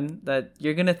everyone, that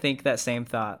you're going to think that same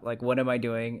thought, like, what am I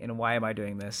doing and why am I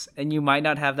doing this? And you might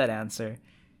not have that answer,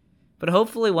 but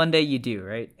hopefully one day you do,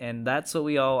 right? And that's what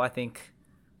we all, I think,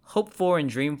 hope for and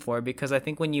dream for, because I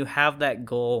think when you have that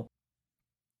goal,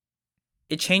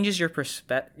 it changes your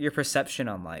perception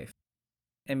on life.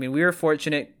 I mean, we were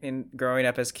fortunate in growing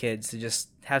up as kids to just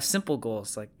have simple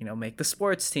goals, like, you know, make the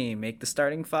sports team, make the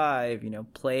starting five, you know,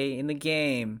 play in the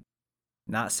game,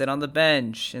 not sit on the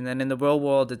bench. And then in the real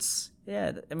world, it's,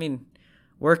 yeah, I mean,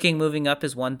 working, moving up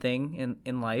is one thing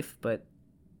in life, but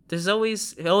it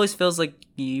always feels like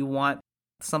you want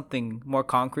something more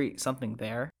concrete, something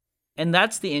there. And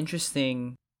that's the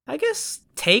interesting, I guess,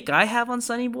 take I have on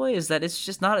Sunny Boy, is that it's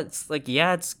just not, it's like,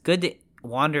 yeah, it's good to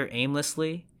wander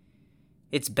aimlessly.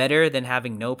 It's better than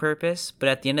having no purpose, but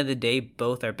at the end of the day,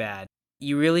 both are bad.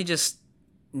 You really just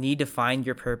need to find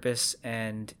your purpose,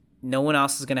 and no one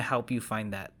else is going to help you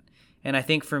find that. And I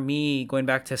think for me, going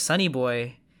back to Sunny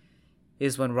Boy,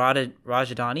 is when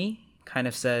Rajadani kind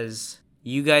of says,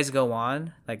 you guys go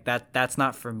on, like that's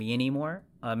not for me anymore.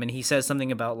 And he says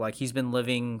something about like he's been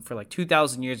living for like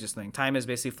 2,000 years or something. Time has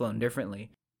basically flown differently.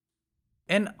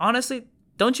 And honestly,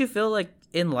 don't you feel like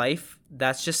in life,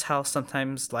 that's just how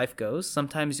sometimes life goes?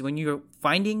 Sometimes when you're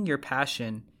finding your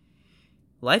passion,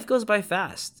 life goes by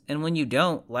fast. And when you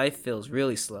don't, life feels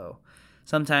really slow.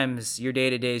 Sometimes your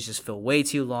day-to-days just feel way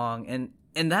too long.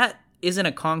 And that isn't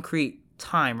a concrete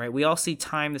time, right? We all see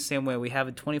time the same way. We have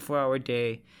a 24-hour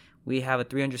day. We have a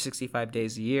 365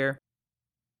 days a year.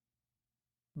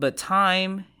 But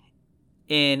time,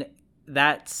 in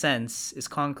that sense, is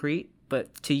concrete.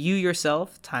 But to you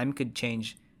yourself, time could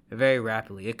change very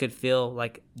rapidly. It could feel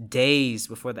like days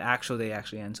before the actual day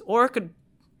actually ends. Or it could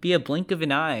be a blink of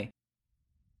an eye.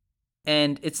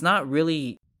 And it's not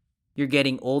really you're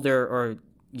getting older or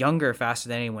younger faster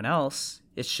than anyone else.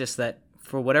 It's just that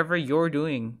for whatever you're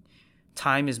doing,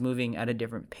 time is moving at a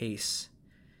different pace.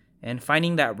 And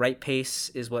finding that right pace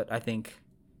is what I think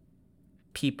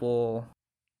people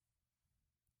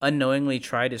unknowingly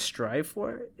try to strive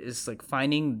for, is like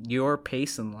finding your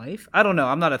pace in life. I don't know.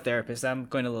 I'm not a therapist. I'm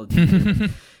going a little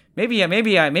deep.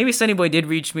 Maybe Sunny Boy did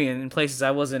reach me in places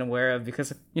I wasn't aware of,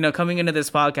 because, you know, coming into this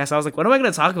podcast, I was like, what am I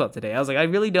going to talk about today? I was like, I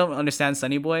really don't understand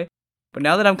Sunny Boy. But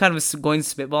now that I'm kind of going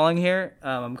spitballing here,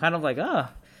 I'm kind of like,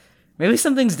 maybe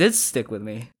some things did stick with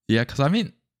me. Yeah, because I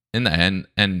mean, in the end,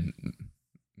 and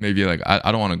maybe like,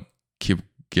 I don't want to keep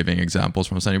giving examples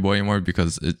from Sunny Boy anymore,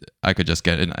 because I could just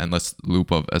get in an endless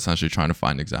loop of essentially trying to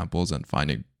find examples and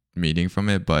finding meaning from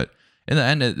it. But in the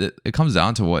end, it comes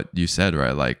down to what you said,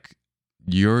 right? Like,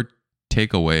 your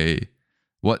takeaway,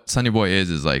 what Sunny Boy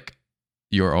is like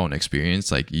your own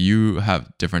experience. Like you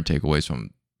have different takeaways from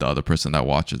the other person that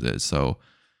watches it. So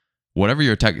whatever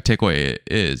your takeaway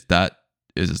is, that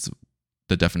is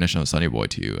the definition of Sunny Boy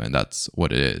to you, and that's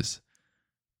what it is.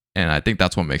 And I think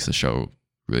that's what makes the show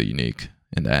really unique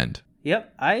in the end.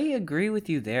 Yep, I agree with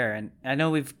you there. And I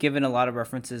know we've given a lot of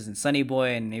references in Sunny Boy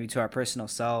and maybe to our personal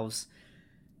selves.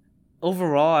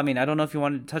 Overall, I mean, I don't know if you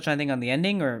wanted to touch anything on the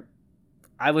ending, or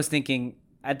I was thinking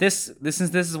at since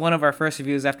this is one of our first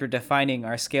reviews after defining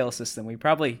our scale system, we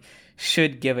probably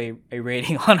should give a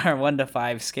rating on our 1 to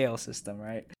 5 scale system,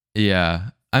 right? Yeah.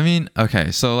 I mean,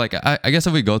 okay, so like I guess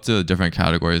if we go to the different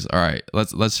categories, all right,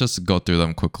 let's just go through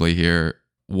them quickly here.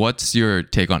 What's your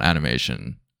take on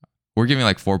animation? We're giving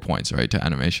like 4 points, right, to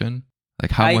animation?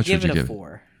 Like how much would you give? I give it a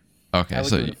 4. Okay,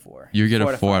 so give it a 4. you get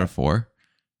a 4 out of 4?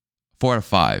 4 out of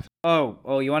 5.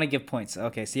 Oh, you want to give points.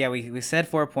 Okay, so yeah, we said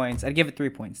 4 points. I'd give it 3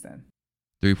 points then.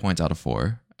 3 points out of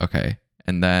 4. Okay.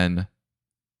 And then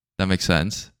that makes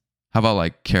sense. How about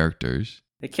like characters?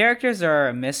 The characters are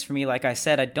a miss for me. Like I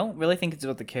said, I don't really think it's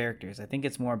about the characters. I think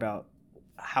it's more about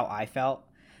how I felt.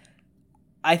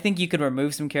 I think you could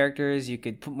remove some characters, you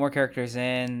could put more characters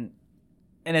in,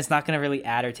 and it's not going to really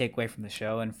add or take away from the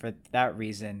show. And for that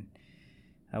reason,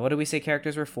 what did we say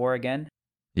characters were? 4 again?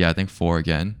 Yeah, I think 4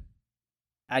 again.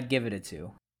 I'd give it a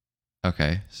 2.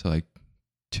 Okay, so like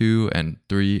 2 and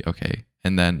 3. Okay.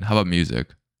 And then how about music?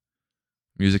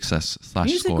 Music slash score.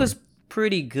 Music was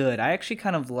pretty good. I actually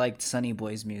kind of liked Sunny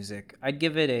Boy's music. I'd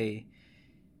give it a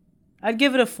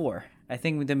 4. I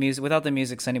think with the music, without the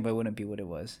music, Sunny Boy wouldn't be what it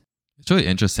was. It's really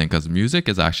interesting because music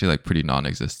is actually like pretty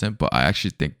non-existent, but I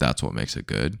actually think that's what makes it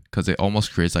good because it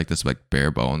almost creates like this like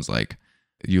bare bones, like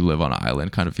you live on an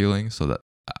island kind of feeling. So that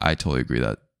I totally agree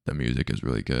that the music is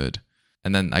really good.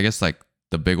 And then I guess like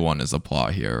the big one is the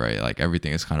plot here, right? Like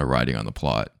everything is kind of riding on the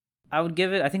plot. I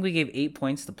think we gave 8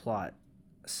 points to plot.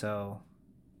 So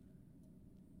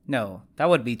no, that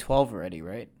would be 12 already,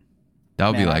 right? That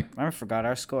would be like I forgot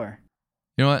our score.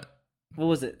 You know what? What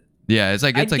was it? Yeah, it's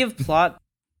like I'd give plot.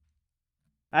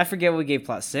 I forget what we gave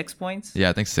plot. 6 points. Yeah,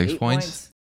 I think 6 points.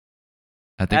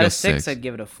 I think out it of was 6. I'd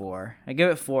give it a 4. I give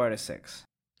it 4 out of 6.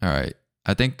 All right.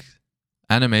 I think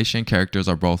animation characters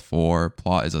are both 4.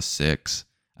 Plot is a 6.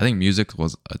 I think music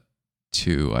was a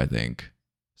 2. I think.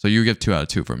 So you give 2 out of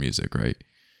 2 for music, right?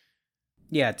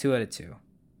 Yeah, 2 out of 2.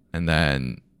 And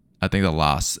then I think the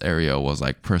last area was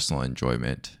like personal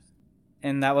enjoyment.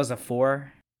 And that was a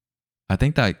 4. I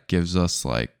think that gives us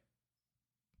like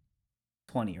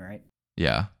 20, right?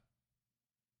 Yeah.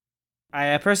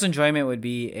 Personal enjoyment would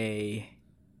be a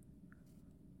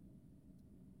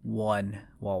 1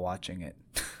 while watching it.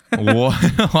 While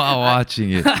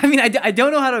watching it. I mean, I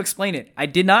don't know how to explain it. I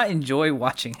did not enjoy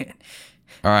watching it.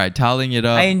 All right, tallying it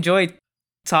up. I enjoyed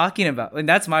talking about, and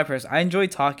that's my person. I enjoy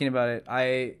talking about it.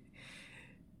 I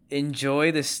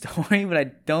enjoy the story, but I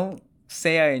don't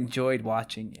say I enjoyed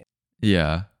watching it.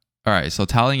 Yeah. All right, so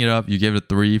tallying it up, you gave it a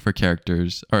 3 for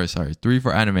characters. Or sorry, 3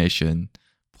 for animation,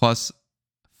 plus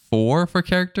 4 for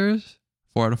characters.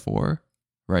 4 out of 4,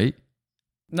 right?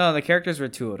 No, the characters were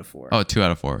 2 out of 4. Oh, 2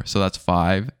 out of 4. So that's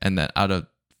 5. And then out of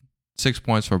 6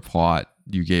 points for plot,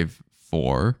 you gave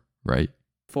 4, right?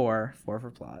 4 for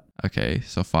plot. Okay,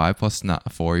 so 5 plus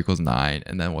 4 equals 9.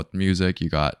 And then with music, you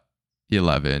got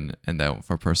 11. And then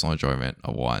for personal enjoyment,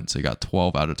 a 1. So you got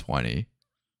 12 out of 20,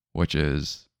 which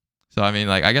is... So, I mean,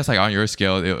 like, I guess, like, on your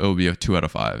scale, it will be a 2 out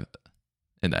of 5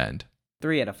 in the end.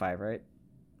 3 out of 5, right?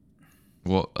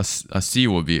 Well, a C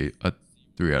will be a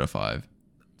 3 out of 5.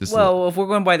 If we're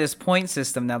going by this point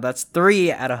system now, that's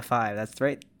 3 out of 5. That's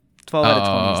right. 12 out of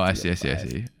 20. Oh,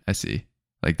 I see.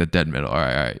 Like the dead middle. All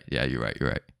right. Yeah, you're right.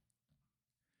 All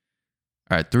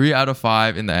right, 3 out of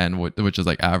 5 in the end, which is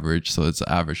like average. So it's an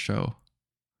average show.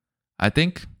 I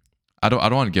think I don't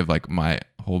want to give like my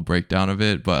whole breakdown of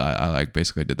it, but I like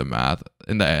basically did the math.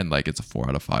 In the end, like it's a 4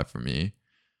 out of 5 for me.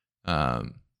 I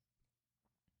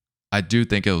do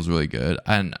think it was really good,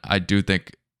 and I do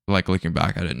think, like, looking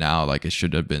back at it now, like it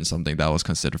should have been something that was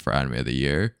considered for anime of the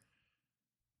year.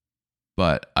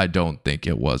 But I don't think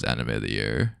it was anime of the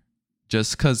year,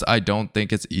 just because I don't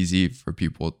think it's easy for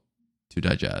people to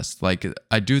digest. Like,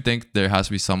 I do think there has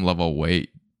to be some level of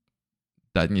weight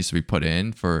that needs to be put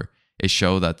in for a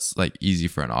show that's like easy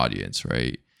for an audience,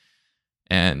 right?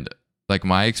 And like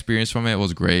my experience from it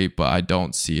was great, but I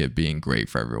don't see it being great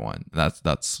for everyone.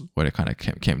 That's what it kind of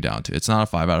came down to. It's not a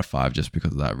 5 out of 5 just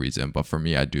because of that reason, but for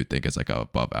me, I do think it's like a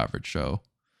above average show.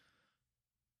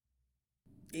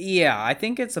 Yeah, I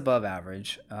think it's above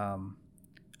average. I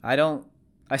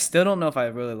still don't know if I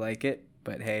really like it,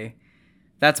 but hey,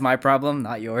 that's my problem,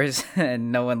 not yours,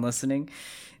 and no one listening.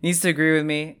 needs to agree with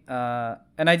me.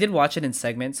 And I did watch it in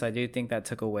segments, so I do think that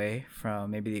took away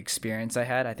from maybe the experience I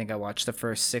had. I think I watched the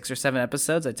first 6 or 7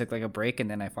 episodes. I took like a break, and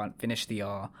then I finished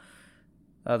the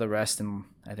rest in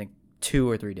I think 2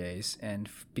 or 3 days. And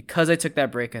because I took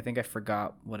that break, I think I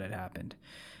forgot what had happened.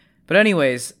 But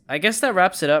anyways, I guess that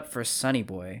wraps it up for Sonny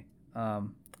Boy.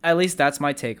 At least that's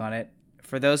my take on it.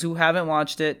 For those who haven't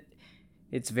watched it,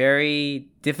 it's very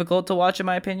difficult to watch, in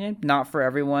my opinion. Not for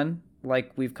everyone,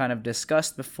 like we've kind of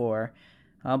discussed before.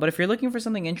 But if you're looking for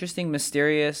something interesting,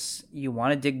 mysterious, you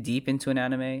want to dig deep into an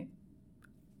anime,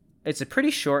 it's a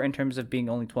pretty short in terms of being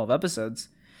only 12 episodes.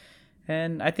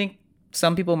 And I think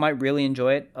some people might really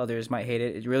enjoy it. Others might hate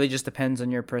it. It really just depends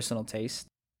on your personal taste.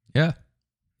 Yeah.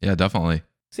 Yeah, definitely.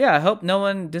 So yeah, I hope no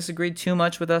one disagreed too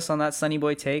much with us on that Sunny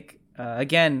Boy take.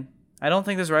 Again, I don't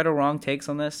think there's right or wrong takes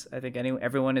on this. I think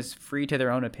everyone is free to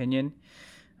their own opinion.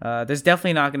 There's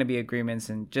definitely not going to be agreements,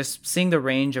 and just seeing the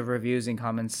range of reviews and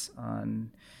comments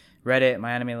on Reddit,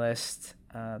 my anime list,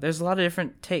 there's a lot of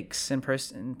different takes and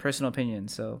personal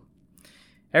opinions. So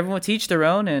everyone teach their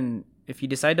own, and if you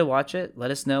decide to watch it, let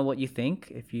us know what you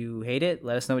think. If you hate it,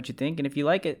 let us know what you think, and if you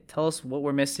like it, tell us what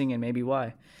we're missing and maybe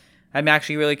why. I'm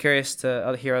actually really curious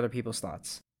to hear other people's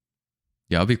thoughts.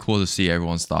 Yeah, it'll be cool to see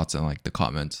everyone's thoughts in like the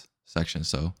comments section.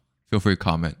 So feel free to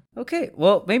comment. Okay,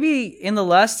 well, maybe in the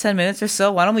last 10 minutes or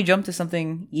so, why don't we jump to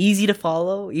something easy to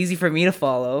follow, easy for me to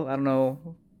follow. I don't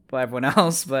know about everyone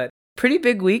else, but pretty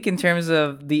big week in terms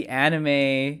of the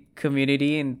anime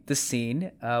community and the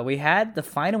scene. We had the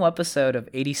final episode of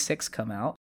 86 come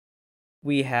out.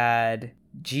 We had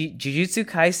Jujutsu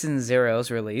Kaisen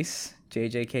Zero's release,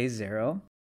 JJK Zero.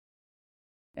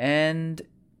 And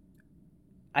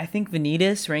I think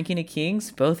Vanitas, Ranking of Kings,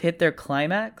 both hit their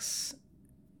climax.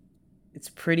 It's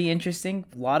pretty interesting.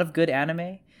 A lot of good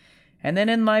anime. And then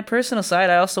in my personal side,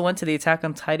 I also went to the Attack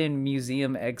on Titan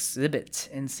Museum exhibit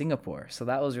in Singapore. So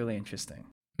that was really interesting.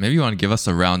 Maybe you want to give us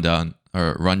a rundown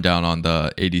on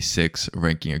the 86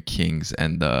 Ranking of Kings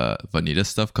and the Vanita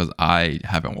stuff, because I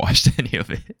haven't watched any of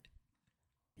it.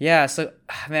 Yeah, so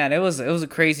man, it was a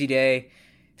crazy day.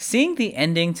 Seeing the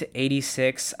ending to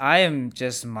 86, I am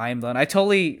just mind blown. I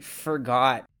totally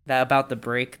forgot about the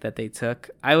break that they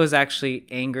took. I was actually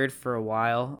angered for a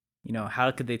while. You know, how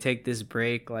could they take this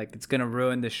break? Like, it's gonna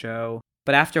ruin the show.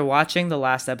 But after watching the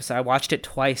last episode, I watched it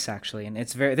twice actually, and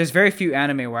there's very few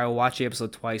anime where I will watch the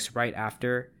episode twice right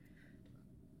after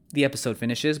the episode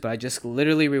finishes. But I just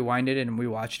literally rewinded it and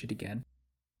rewatched it again.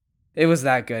 It was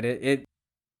that good. It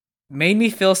made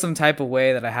me feel some type of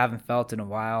way that I haven't felt in a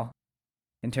while,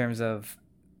 in terms of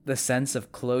the sense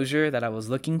of closure that I was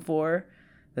looking for,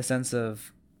 the sense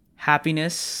of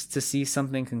happiness to see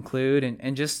something conclude,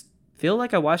 and just feel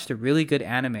like I watched a really good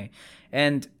anime.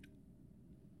 And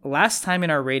last time in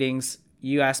our ratings,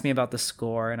 you asked me about the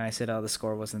score, and I said, oh, the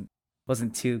score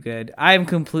wasn't too good. I am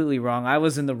completely wrong. I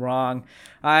was in the wrong.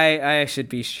 I should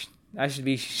be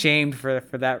shamed for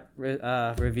that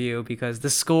review, because the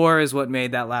score is what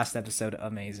made that last episode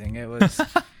amazing. It was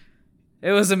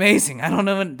it was amazing. I don't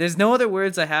know. There's no other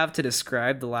words I have to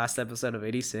describe the last episode of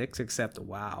 86 except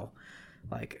wow.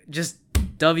 Like, just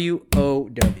WOW.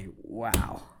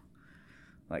 Wow.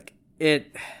 Like,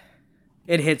 it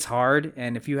hits hard.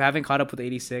 And if you haven't caught up with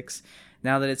 86,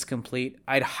 now that it's complete,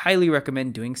 I'd highly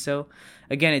recommend doing so.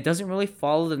 Again, it doesn't really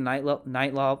follow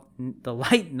the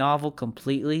light novel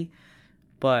completely,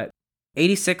 but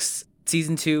 86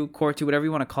 season 2, core 2, whatever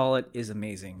you want to call it, is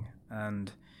amazing.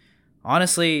 And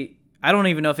honestly, I don't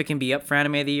even know if it can be up for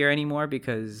anime of the year anymore,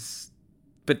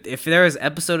 but if there is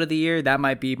episode of the year, that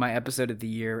might be my episode of the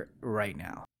year right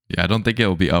now. Yeah, I don't think it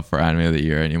will be up for anime of the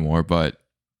year anymore, but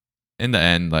in the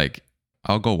end, like,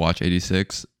 I'll go watch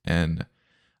 86, and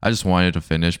I just wanted to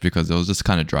finish because it was just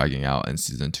kind of dragging out in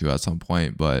season 2 at some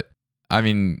point. But I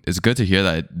mean, it's good to hear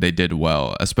that they did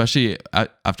well, especially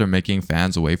after making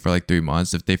fans wait for like 3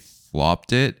 months. If they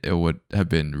flopped it, it would have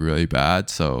been really bad.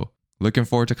 So looking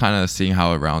forward to kind of seeing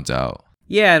how it rounds out.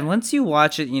 Yeah, and once you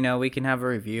watch it, we can have a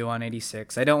review on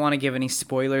 86. I don't want to give any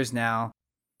spoilers now.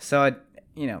 So,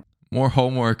 More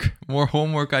homework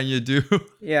on you do.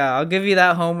 Yeah, I'll give you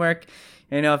that homework.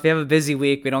 If you have a busy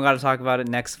week, we don't got to talk about it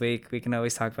next week. We can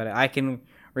always talk about it. I can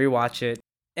rewatch it.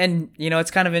 And,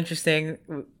 it's kind of interesting.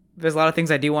 There's a lot of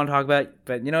things I do want to talk about,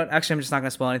 but actually, I'm just not going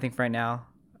to spoil anything for right now.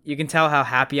 You can tell how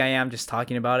happy I am just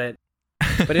talking about it.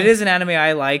 But it is an anime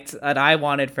I liked, that I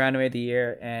wanted for anime of the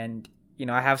year, and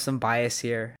I have some bias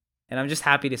here, and I'm just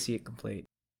happy to see it complete.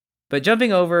 But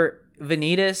jumping over,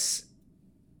 Vanitas,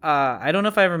 I don't know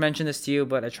if I ever mentioned this to you,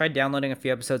 but I tried downloading a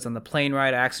few episodes on the plane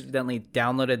ride. I accidentally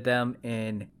downloaded them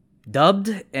in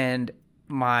dubbed, and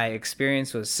my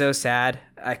experience was so sad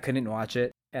I couldn't watch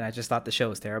it. and I just thought the show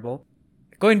was terrible.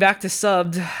 Going back to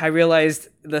subbed, I realized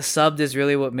the subbed is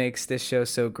really what makes this show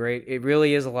so great. It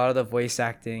really is a lot of the voice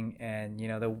acting and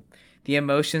the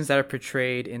emotions that are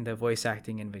portrayed in the voice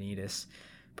acting in Vanitas.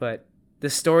 But the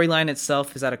storyline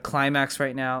itself is at a climax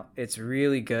right now. It's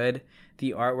really good.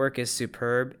 The artwork is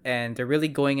superb, and they're really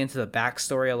going into the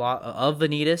backstory a lot of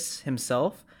Vanitas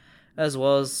himself, as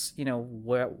well as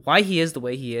why he is the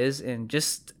way he is, and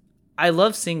just I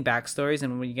love seeing backstories.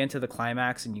 And when you get into the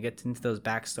climax and you get into those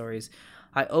backstories,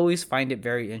 I always find it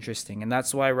very interesting, and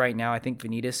that's why right now I think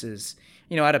Vanitas is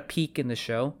at a peak in the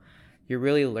show. You're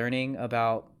really learning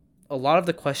about a lot of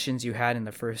the questions you had in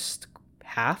the first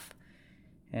half,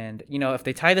 and if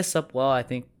they tie this up well, I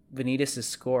think Vanitas'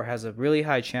 score has a really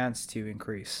high chance to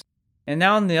increase. And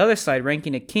now on the other side,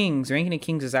 Ranking of Kings. Ranking of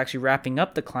Kings is actually wrapping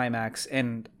up the climax,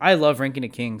 and I love Ranking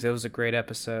of Kings. It was a great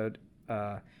episode.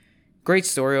 Great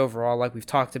story overall, like we've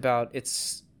talked about.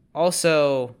 It's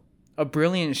also a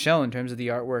brilliant show in terms of the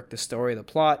artwork, the story, the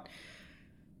plot.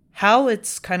 How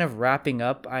it's kind of wrapping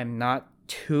up, I'm not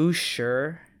too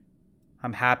sure.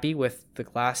 I'm happy with the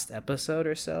last episode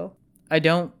or so. I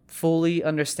don't fully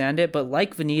understand it, but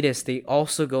like Vanitas, they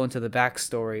also go into the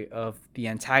backstory of the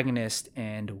antagonist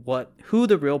and who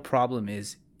the real problem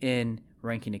is in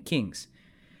Ranking of Kings.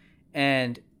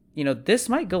 And this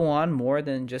might go on more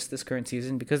than just this current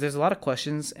season, because there's a lot of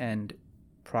questions and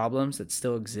problems that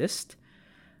still exist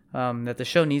that the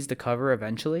show needs to cover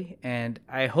eventually, and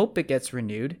I hope it gets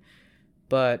renewed.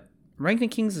 But Ranking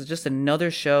of Kings is just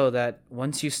another show that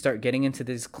once you start getting into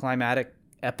these climatic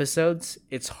episodes,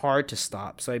 it's hard to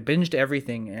stop. So I binged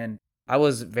everything, and I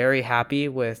was very happy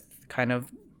with kind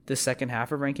of the second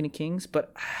half of Ranking of Kings,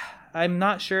 but I'm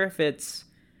not sure if it's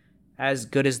as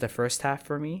good as the first half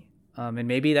for me. And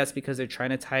maybe that's because they're trying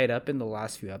to tie it up in the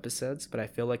last few episodes, but I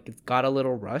feel like it got a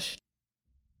little rushed.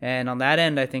 And on that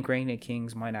end, I think Ranking of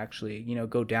Kings might actually,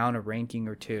 go down a ranking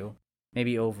or two,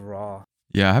 maybe overall.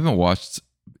 Yeah, I haven't watched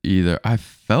either. I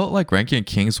felt like Ranking of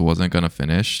Kings wasn't gonna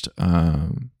finish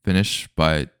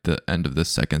by the end of the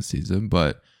second season,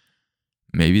 but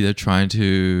maybe they're trying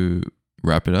to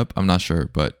wrap it up. I'm not sure,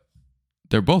 but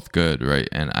they're both good, right?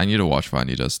 And I need to watch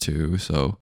Vanitas too,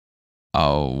 so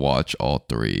I'll watch all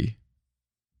three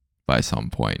by some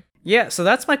point. Yeah, so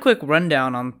that's my quick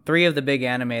rundown on 3 of the big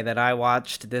anime that I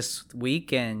watched this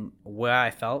week and where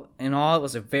I felt. In all, it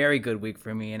was a very good week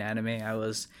for me in anime. I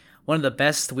was one of the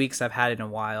best weeks I've had in a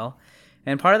while.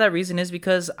 And part of that reason is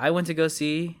because I went to go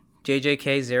see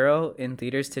JJK Zero in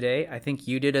theaters today. I think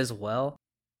you did as well.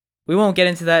 We won't get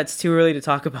into that. It's too early to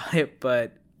talk about it,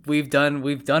 but we've done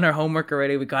our homework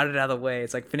already. We got it out of the way.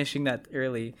 It's like finishing that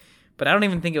early. But I don't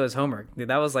even think it was homework. Dude,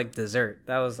 that was like dessert.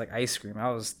 That was like ice cream. I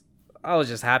was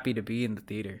just happy to be in the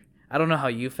theater. I don't know how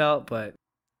you felt, but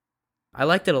I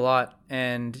liked it a lot.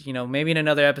 And, maybe in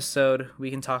another episode we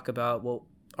can talk about what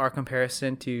our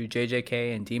comparison to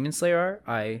JJK and Demon Slayer are.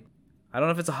 I don't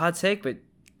know if it's a hot take, but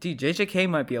dude, JJK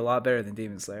might be a lot better than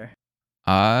Demon Slayer.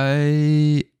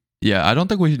 I don't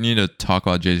think we need to talk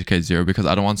about JJK Zero because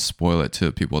I don't want to spoil it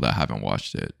to people that haven't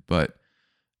watched it. But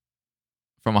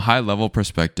from a high level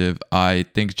perspective, I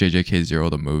think JJK Zero,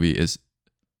 the movie, is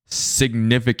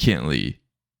significantly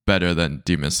better than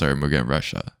Demon Slayer Mugen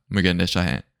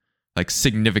Deshahen. Like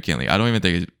significantly. I don't even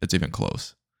think it's even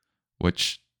close.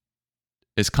 Which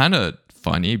is kind of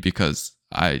funny because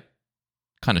I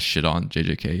kind of shit on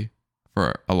JJK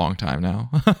for a long time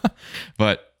now.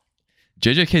 But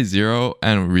JJK Zero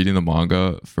and reading the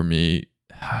manga, for me,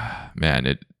 man,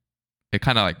 it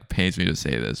kind of like pains me to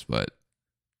say this, but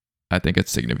I think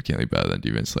it's significantly better than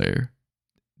Demon Slayer.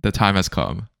 The time has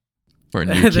come for a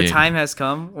new king. The time has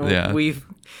come. Yeah.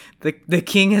 The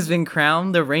king has been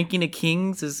crowned. The Ranking of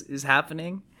Kings is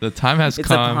happening. The time has come.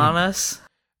 It's upon us.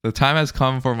 The time has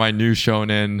come for my new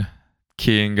shonen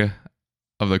king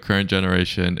of the current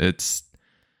generation. It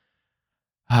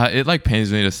like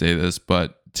pains me to say this,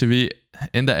 but to be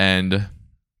in the end,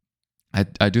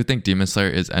 I do think Demon Slayer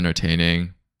is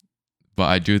entertaining, but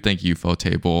I do think UFO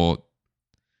Table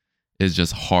is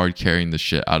just hard carrying the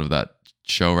shit out of that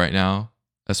show right now,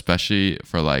 especially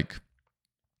for like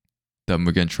the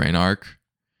Mugen Train arc.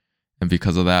 And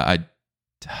because of that,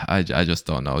 I just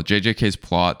don't know. JJK's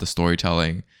plot, the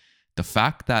storytelling, the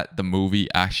fact that the movie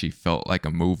actually felt like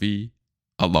a movie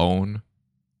alone,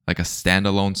 like a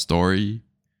standalone story,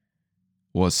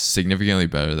 was significantly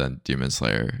better than Demon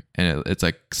Slayer. And it's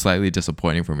like slightly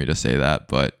disappointing for me to say that,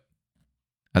 but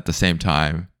at the same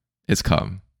time, it's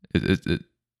come.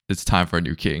 It's time for a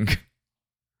new king.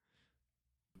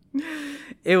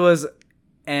 It was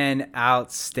an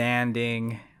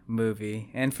outstanding movie.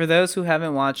 And for those who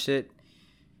haven't watched it,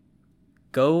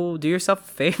 go do yourself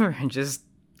a favor and just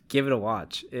give it a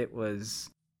watch. It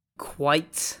was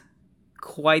quite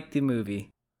the movie.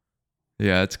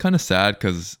 Yeah, it's kind of sad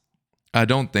because I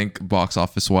don't think box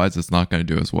office wise it's not going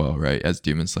to do as well, right, as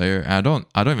Demon Slayer. And I don't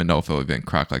even know if it would even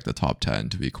crack like the top 10,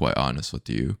 to be quite honest with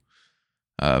you,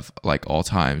 of like all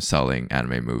time selling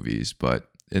anime movies. But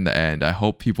in the end, I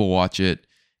hope people watch it.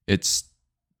 It's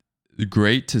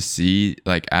great to see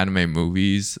like anime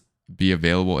movies be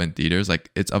available in theaters.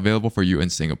 Like it's available for you in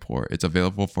Singapore. It's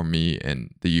available for me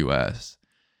in the US.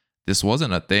 This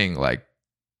wasn't a thing like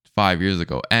 5 years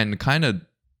ago. And kind of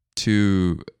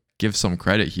to give some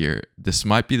credit here, this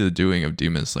might be the doing of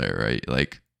Demon Slayer, right?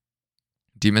 Like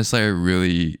Demon Slayer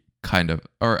really kind of,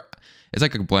 or it's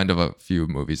like a blend of a few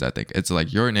movies, I think. It's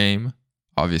like Your Name,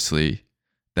 obviously,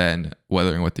 then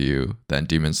Weathering with You, then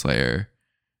Demon Slayer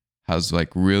has like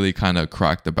really kind of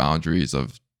cracked the boundaries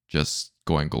of just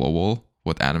going global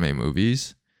with anime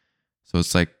movies. So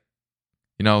it's like,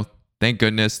 you know, thank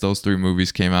goodness those three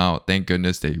movies came out. Thank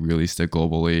goodness they released it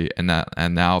globally.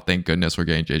 And now thank goodness we're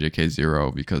getting JJK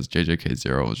Zero, because JJK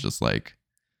Zero was just like,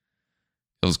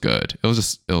 it was good. It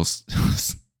was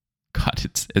God,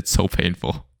 it's so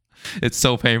painful. It's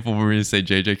so painful for me to say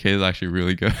JJK is actually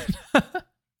really good.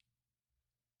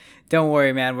 Don't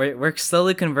worry, man. We're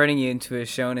slowly converting you into a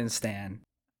shonen stan.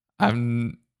 I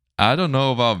don't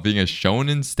know about being a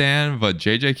shonen stan, but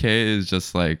JJK is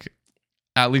just like,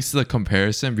 at least the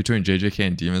comparison between JJK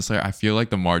and Demon Slayer, I feel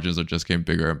like the margins are just getting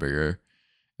bigger and bigger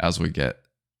as we get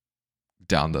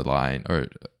down the line, or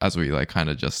as we like kind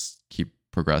of just keep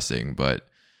progressing. But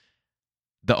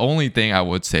the only thing I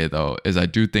would say though is I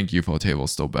do think UFO Table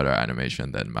is still better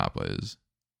animation than Mappa is.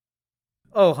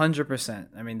 Oh, 100%.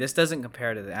 I mean, this doesn't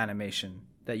compare to the animation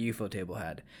that UFO Table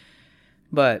had.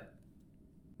 But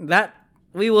that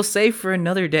we will save for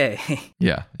another day.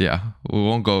 Yeah. We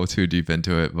won't go too deep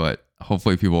into it, but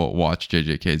hopefully people watch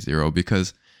JJK Zero,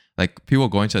 because like people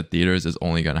going to theaters is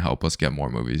only going to help us get more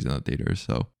movies in the theaters.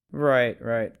 So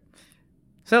Right.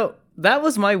 So that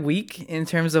was my week in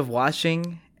terms of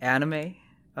watching anime.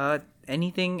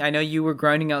 Anything? I know you were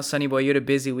grinding out, Sonny Boy. You had a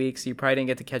busy week, so you probably didn't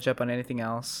get to catch up on anything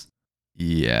else.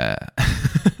 yeah.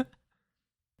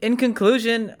 In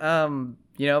conclusion,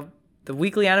 the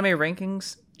weekly anime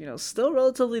rankings, still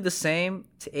relatively the same.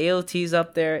 AOT's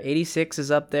up there, 86 is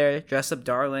up there, Dress Up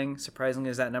Darling, surprisingly,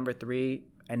 is at number 3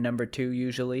 and number 2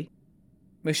 usually.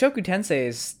 Mushoku Tensei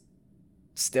is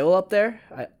still up there.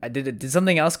 Did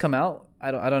something else come out? I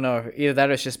don't know. Either that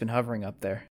or it's just been hovering up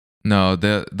there. No,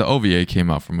 the OVA came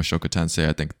out from Mushoku Tensei,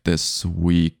 I think, this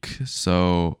week.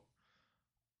 So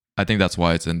I think that's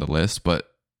why it's in the list. But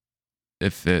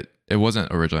if it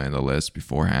wasn't originally in the list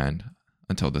beforehand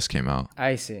until this came out.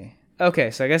 I see. Okay,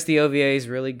 so I guess the OVA is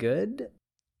really good.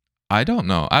 I don't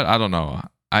know. I don't know.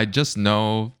 I just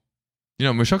know,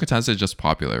 Mushoku Tensei is just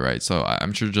popular, right? So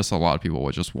I'm sure just a lot of people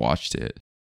would just watched it.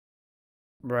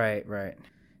 Right.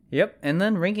 Yep, and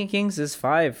then Ranking Kings is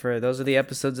 5 for those are the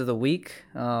episodes of the week.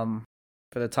 For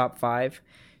the top 5,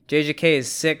 JJK is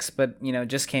 6, but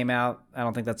just came out. I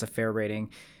don't think that's a fair rating.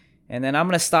 And then I'm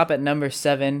gonna stop at number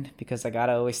 7 because I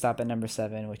gotta always stop at number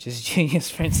 7, which is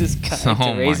Genius Prince's Guide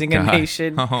to Raising a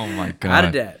Nation Oh my god! Out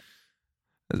of Debt.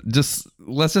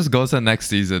 Let's just go to the next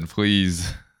season,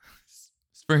 please.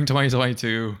 Spring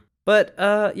 2022. But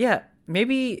yeah,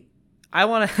 maybe.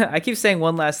 I keep saying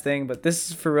one last thing, but this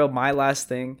is for real my last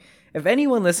thing. If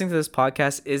anyone listening to this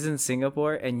podcast is in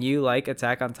Singapore and you like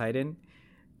Attack on Titan,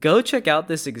 go check out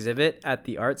this exhibit at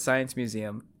the Art Science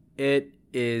Museum. It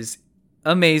is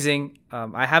amazing.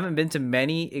 I haven't been to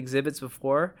many exhibits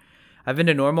before. I've been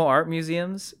to normal art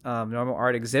museums, normal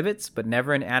art exhibits, but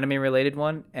never an anime-related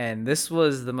one. And this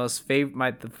was the most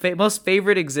most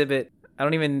favorite exhibit. I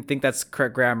don't even think that's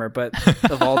correct grammar, but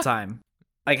of all time.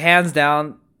 Like, hands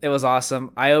down. It was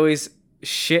awesome. I always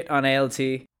shit on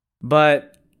AOT,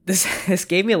 but this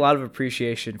gave me a lot of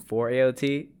appreciation for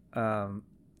AOT,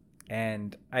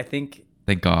 and I think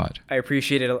thank God I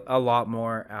appreciate it a lot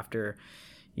more after,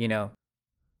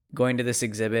 going to this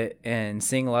exhibit and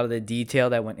seeing a lot of the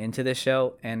detail that went into this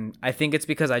show. And I think it's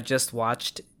because I just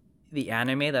watched the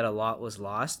anime that a lot was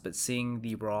lost, but seeing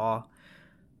the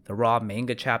raw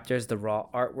manga chapters, the raw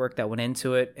artwork that went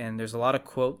into it, and there's a lot of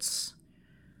quotes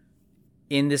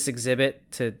in this exhibit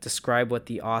to describe what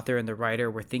the author and the writer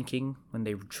were thinking when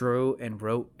they drew and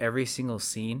wrote every single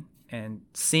scene, and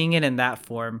seeing it in that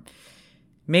form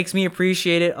makes me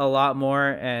appreciate it a lot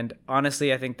more. And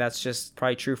honestly, I think that's just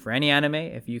probably true for any anime.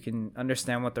 If you can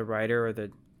understand what the writer or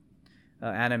the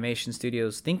animation studio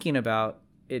is thinking about,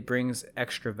 it brings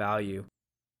extra value.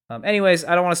 Anyways,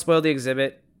 I don't want to spoil the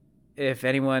exhibit. If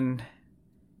anyone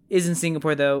is in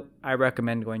Singapore though, I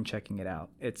recommend going checking it out.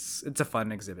 It's a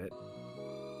fun exhibit.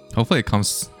 Hopefully it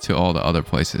comes to all the other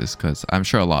places because I'm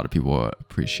sure a lot of people will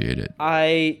appreciate it.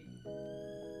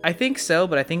 I think so,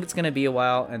 but I think it's gonna be a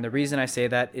while, and the reason I say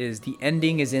that is the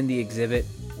ending is in the exhibit.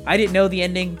 I didn't know the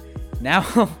ending.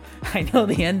 Now I know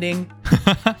the ending.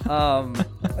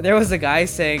 There was a guy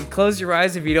saying, "Close your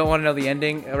eyes if you don't want to know the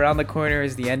ending. Around the corner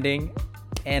is the ending,"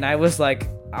 and I was like,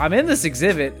 "I'm in this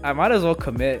exhibit. I might as well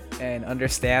commit and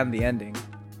understand the ending."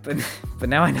 But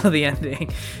now I know the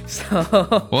ending. So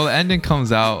well, the ending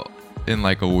comes out in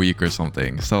like a week or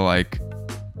something, so like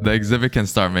the exhibit can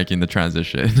start making the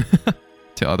transition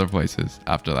to other places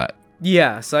after that.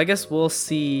 yeah, so I guess we'll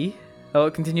see how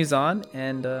it continues on,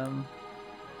 and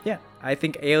yeah, I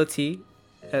think AOT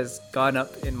has gone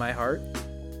up in my heart,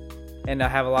 and I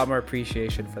have a lot more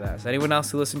appreciation for that. So anyone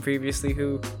else who listened previously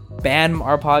who banned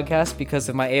our podcast because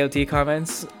of my AOT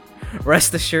comments,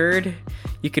 rest assured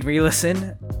you can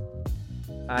re-listen.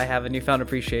 I have a newfound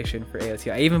appreciation for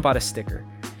AOT. I even bought a sticker.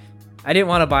 I didn't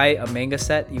want to buy a manga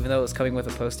set, even though it was coming with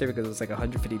a poster, because it was like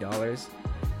 $150.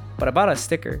 But I bought a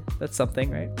sticker. That's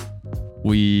something, right?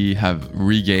 We have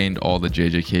regained all the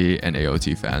JJK and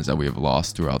AOT fans that we have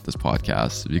lost throughout this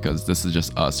podcast, because this is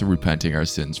just us repenting our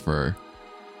sins for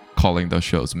calling those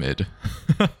shows mid.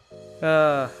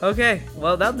 Okay.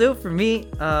 Well, that'll do it for me.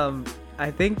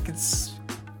 I think it's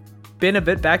been a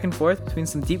bit back and forth between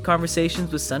some deep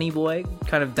conversations with Sonny Boy,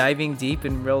 kind of diving deep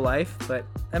in real life, but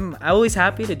I'm always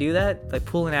happy to do that, like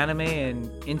pull an anime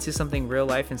and into something real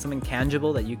life and something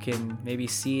tangible that you can maybe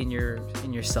see in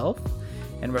yourself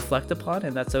and reflect upon,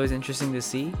 and that's always interesting to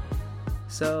see.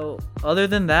 So other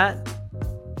than that,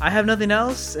 I have nothing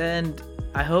else, and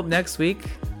I hope next week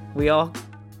we all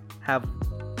have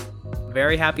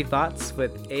very happy thoughts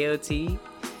with AOT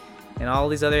and all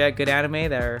these other good anime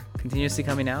that are continuously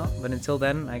coming out. But until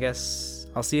then, I guess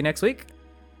I'll see you next week.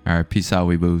 All right, peace out,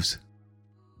 weeboos.